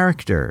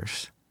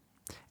characters,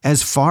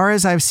 as far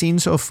as I've seen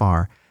so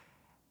far,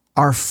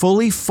 are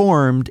fully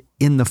formed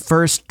in the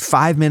first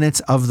 5 minutes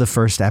of the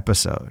first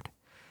episode.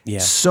 Yeah.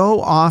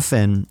 So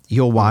often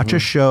you'll watch a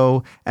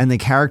show and the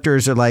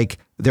characters are like,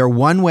 they're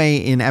one way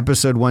in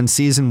episode 1,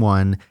 season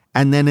 1.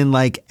 And then in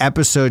like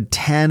episode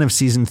 10 of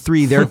season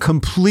 3, they're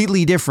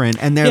completely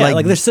different. And they're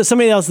like there's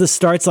somebody else that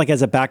starts like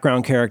as a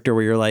background character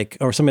where you're like,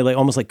 or somebody like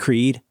almost like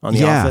Creed on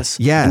The Office.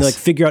 Yes. And they like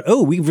figure out,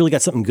 oh, we've really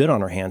got something good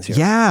on our hands here.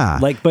 Yeah.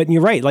 Like, but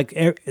you're right. Like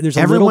there's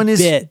Everyone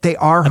little bit they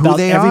are who about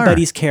they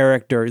everybody's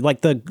character.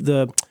 Like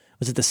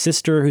was it the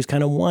sister who's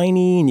kind of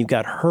whiny, and you've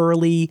got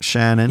Hurley,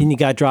 Shannon, and you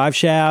got Drive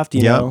Shaft,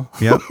 you know?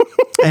 Yep.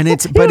 And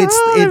it's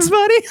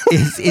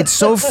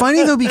so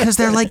funny though, because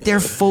they're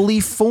fully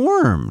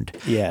formed.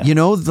 Yeah. You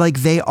know, like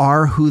they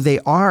are who they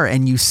are,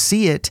 and you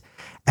see it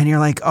and you're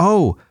like,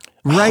 oh,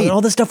 right. And all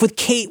this stuff with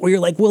Kate where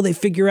you're like, will they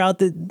figure out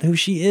who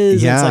she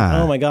is? Yeah. And it's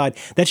like, oh my God.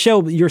 That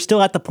show, you're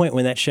still at the point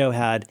when that show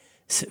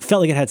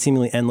felt like it had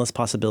seemingly endless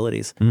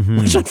possibilities,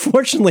 which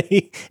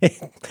unfortunately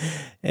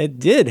it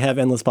did have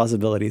endless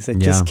possibilities. It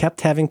just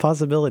kept having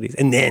possibilities.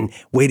 And then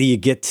wait till you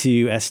get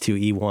to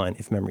S2E1,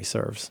 if memory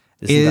serves.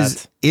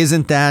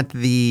 Isn't that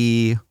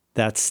the...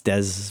 That's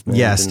Desmond.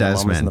 Yes, and the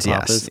Mamas and Desmond. the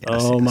Papas.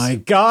 Yes. My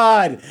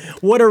God.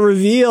 What a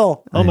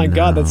reveal. Oh my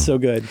God. That's so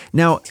good.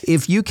 Now,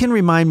 if you can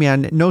remind me,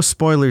 no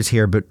spoilers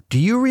here, but do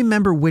you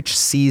remember which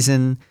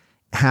season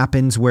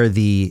happens where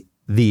the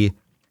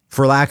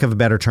for lack of a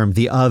better term,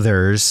 the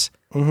others,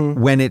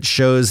 when it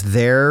shows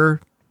their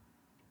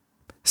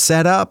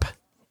setup?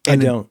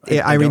 And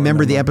I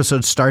remember the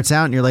episode starts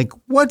out and you're like,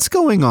 what's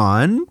going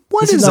on?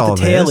 What is all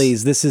this? This is not the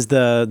Tailies. This is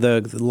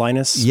the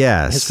Linus.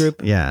 Yes. His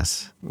group.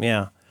 Yes.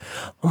 Yeah.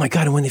 Oh my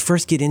God. And when they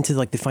first get into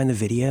they find the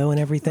video and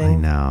everything. I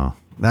know.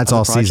 That's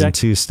all season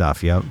 2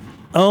 stuff. Yep.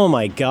 Oh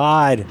my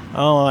God.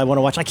 Oh, I want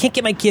to watch. I can't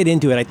get my kid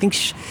into it. I think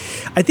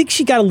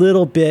she got a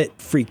little bit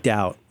freaked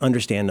out,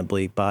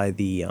 understandably, by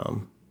the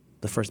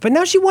first. But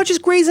now she watches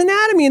Grey's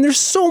Anatomy and there's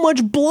so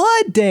much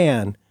blood,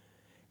 Dan.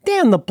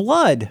 Dan, the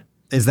blood.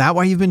 Is that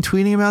why you've been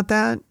tweeting about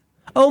that?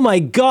 Oh my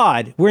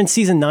God. We're in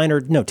season 9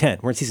 10.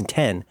 We're in season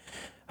 10.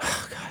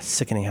 Oh God, it's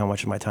sickening how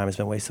much of my time has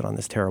been wasted on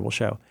this terrible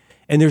show.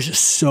 And there's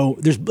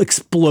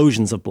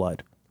explosions of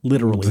blood,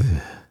 literally.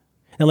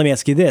 Now let me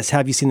ask you this.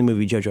 Have you seen the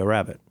movie Jojo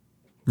Rabbit?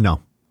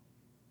 No.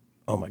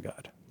 Oh my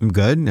God. I'm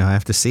good. No, I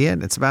have to see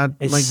it. It's about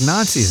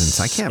Nazis.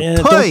 I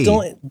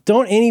can't.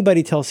 Don't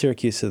anybody tell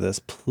Syracuse this,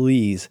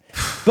 please.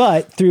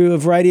 But through a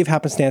variety of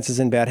happenstances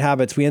and bad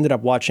habits, we ended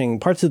up watching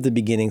parts of the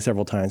beginning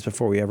several times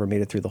before we ever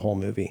made it through the whole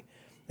movie.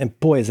 And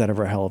boy, is that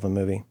ever a hell of a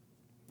movie.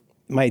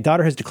 My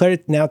daughter has declared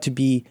it now to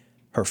be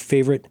her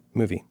favorite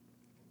movie.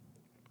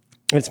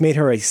 And it's made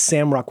her a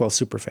Sam Rockwell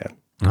superfan.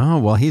 Oh,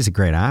 well, he's a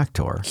great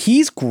actor.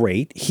 He's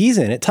great. He's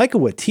in it. Taika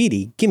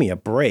Waititi, give me a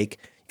break.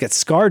 You got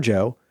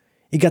ScarJo.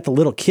 You got the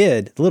little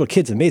kid. The little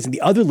kid's amazing.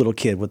 The other little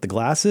kid with the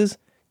glasses,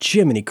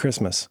 Jiminy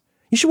Christmas.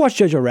 You should watch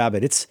Jojo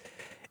Rabbit. It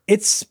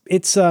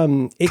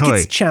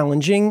gets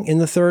challenging in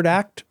the third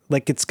act.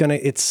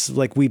 It's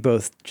like we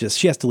both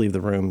she has to leave the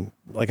room.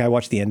 Like I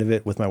watched the end of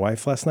it with my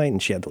wife last night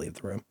and she had to leave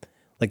the room.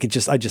 I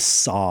just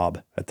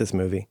sob at this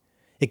movie.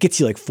 It gets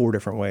you like 4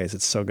 different ways.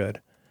 It's so good.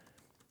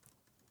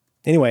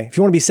 Anyway, if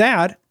you want to be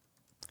sad,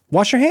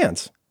 wash your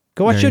hands.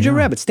 Go watch Jojo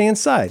Rabbit. Stay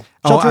inside.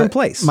 Shelter in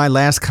place. My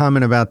last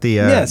comment about the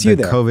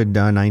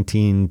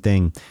COVID-19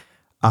 thing.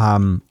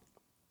 I've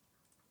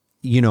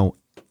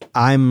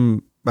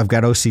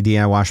got OCD.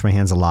 I wash my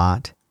hands a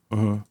lot.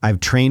 Mm-hmm. I've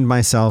trained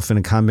myself in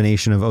a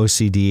combination of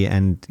OCD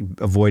and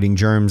avoiding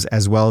germs,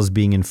 as well as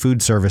being in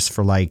food service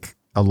for like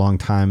a long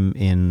time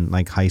in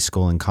like high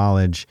school and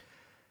college.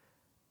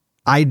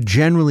 I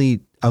generally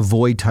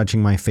avoid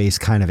touching my face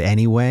kind of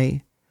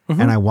anyway. Mm-hmm.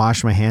 And I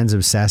wash my hands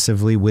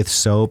obsessively with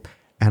soap.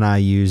 And I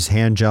use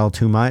hand gel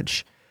too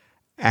much.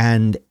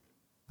 And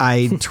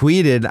I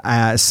tweeted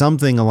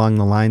something along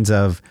the lines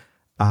of,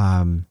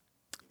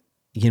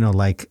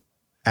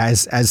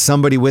 as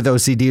somebody with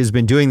OCD who's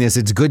been doing this,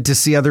 it's good to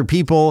see other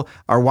people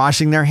are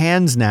washing their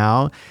hands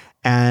now.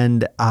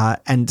 And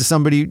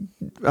somebody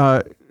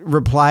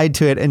replied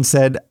to it and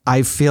said,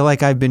 I feel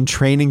like I've been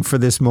training for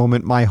this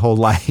moment my whole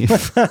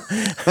life. But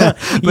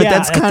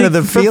that's kind of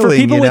the feeling, for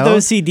people you know?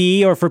 with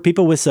OCD or for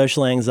people with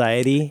social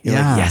anxiety. You're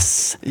like,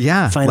 yes.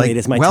 Yeah. Finally, like, it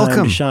is my welcome,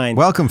 time to shine.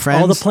 Welcome,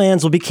 friends. All the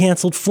plans will be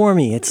canceled for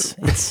me. It's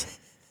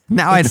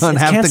now I don't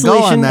have to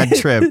go on that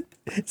trip.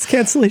 It's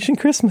cancellation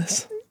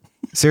Christmas.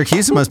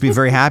 Syracuse must be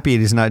very happy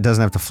doesn't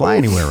have to fly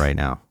anywhere right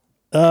now.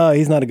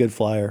 He's not a good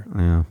flyer.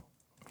 Yeah.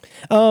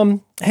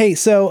 Hey,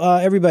 so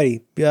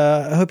everybody,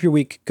 I hope your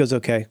week goes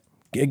okay.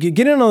 Get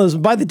in on those.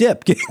 Buy the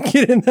dip. Get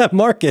in that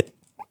market.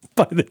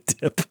 Buy the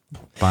dip.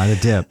 Buy the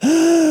dip.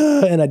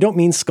 And I don't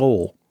mean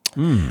Skoll.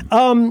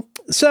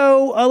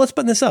 So let's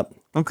button this up.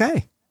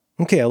 Okay.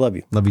 Okay, I love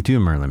you. Love you too,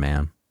 Merlin,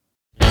 man.